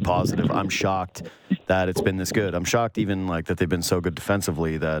incredibly positive. I'm shocked that it's been this good. I'm shocked even that they've been so good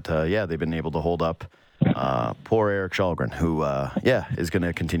defensively that, they've been able to hold up poor Eric Källgren, who, is going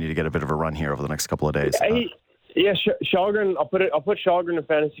to continue to get a bit of a run here over the next couple of days. Yeah, Källgren. I'll put Källgren in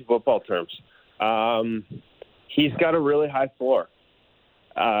fantasy football terms. He's got a really high floor,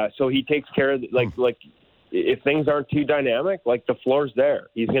 so he takes care of like if things aren't too dynamic, like the floor's there.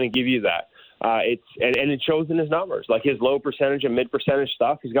 He's going to give you that. And it shows in his numbers, like his low percentage and mid percentage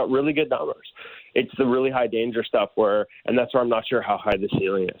stuff. He's got really good numbers. It's the really high danger stuff and that's where I'm not sure how high the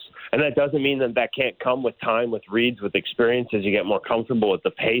ceiling is. And that doesn't mean that can't come with time, with reads, with experience as you get more comfortable with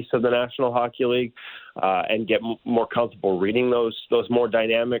the pace of the National Hockey League and get more comfortable reading those more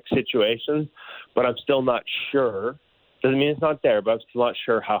dynamic situations. But I'm still not sure. Doesn't mean it's not there, but I'm still not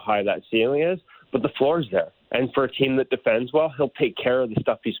sure how high that ceiling is. But the floor's there. And for a team that defends well, he'll take care of the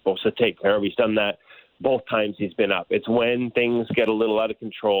stuff he's supposed to take care of. He's done that both times he's been up. It's when things get a little out of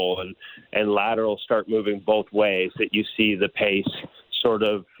control and laterals start moving both ways that you see the pace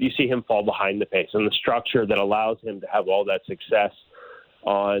you see him fall behind the pace. And the structure that allows him to have all that success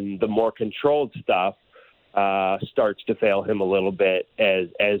on the more controlled stuff starts to fail him a little bit as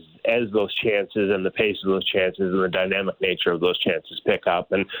those chances and the pace of those chances and the dynamic nature of those chances pick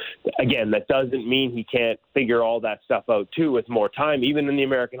up. And again, that doesn't mean he can't figure all that stuff out too with more time, even in the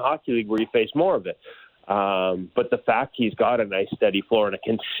American Hockey League where you face more of it. But the fact he's got a nice steady floor and a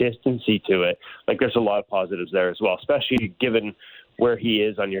consistency to it, like there's a lot of positives there as well, especially given where he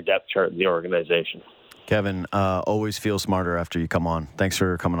is on your depth chart in the organization. Kevin, always feel smarter after you come on. Thanks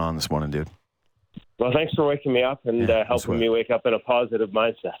for coming on this morning, dude. Well, thanks for waking me up and helping me wake up in a positive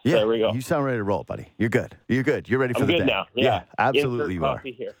mindset. Yeah, there we go. You sound ready to roll, buddy. You're good. You're ready for the day. I'm good now. Yeah, absolutely you are.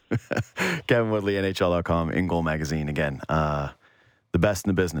 Here. Kevin Woodley, NHL.com, In Goal Magazine. Again, the best in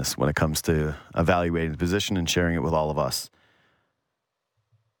the business when it comes to evaluating the position and sharing it with all of us.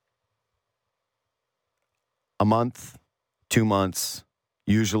 A month, 2 months,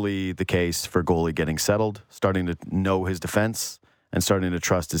 usually the case for goalie getting settled, starting to know his defense, and starting to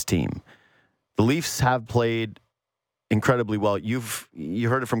trust his team. The Leafs have played incredibly well. You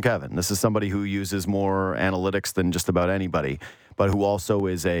heard it from Kevin. This is somebody who uses more analytics than just about anybody, but who also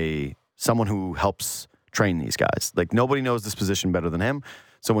is someone who helps train these guys. Like, nobody knows this position better than him.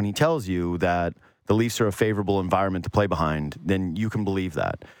 So when he tells you that the Leafs are a favorable environment to play behind, then you can believe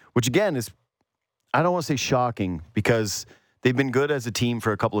that. Which, again, is, I don't want to say shocking, because they've been good as a team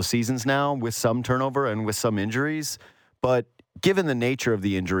for a couple of seasons now with some turnover and with some injuries. But given the nature of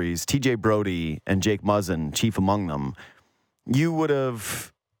the injuries, TJ Brody and Jake Muzzin, chief among them, I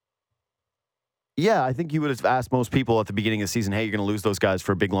think you would have asked most people at the beginning of the season, hey, you're going to lose those guys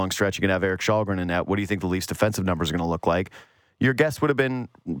for a big, long stretch. You're going to have Erik Källgren in that. What do you think the Leafs' defensive numbers are going to look like? Your guess would have been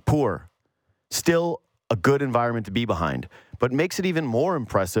poor. Still a good environment to be behind. But makes it even more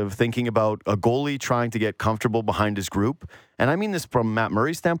impressive thinking about a goalie trying to get comfortable behind his group. And I mean this from Matt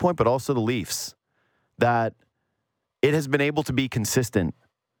Murray's standpoint, but also the Leafs, that it has been able to be consistent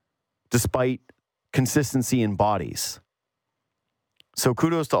despite consistency in bodies. So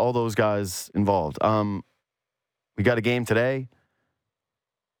kudos to all those guys involved. We got a game today.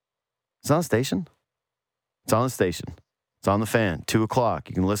 It's on the station. It's on the station. It's on the Fan, 2 o'clock.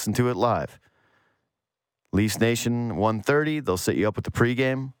 You can listen to it live. Leafs Nation, 1:30. They'll set you up with the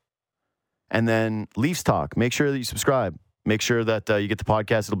pregame. And then Leafs Talk. Make sure that you subscribe. Make sure that you get the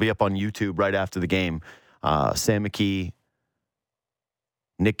podcast. It'll be up on YouTube right after the game. Sam McKee,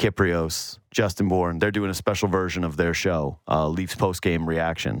 Nick Kyprios, Justin Bourne, they're doing a special version of their show, Leafs Postgame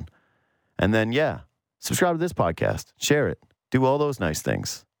Reaction. And then, subscribe to this podcast. Share it. Do all those nice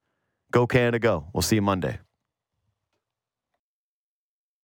things. Go Canada, go. We'll see you Monday.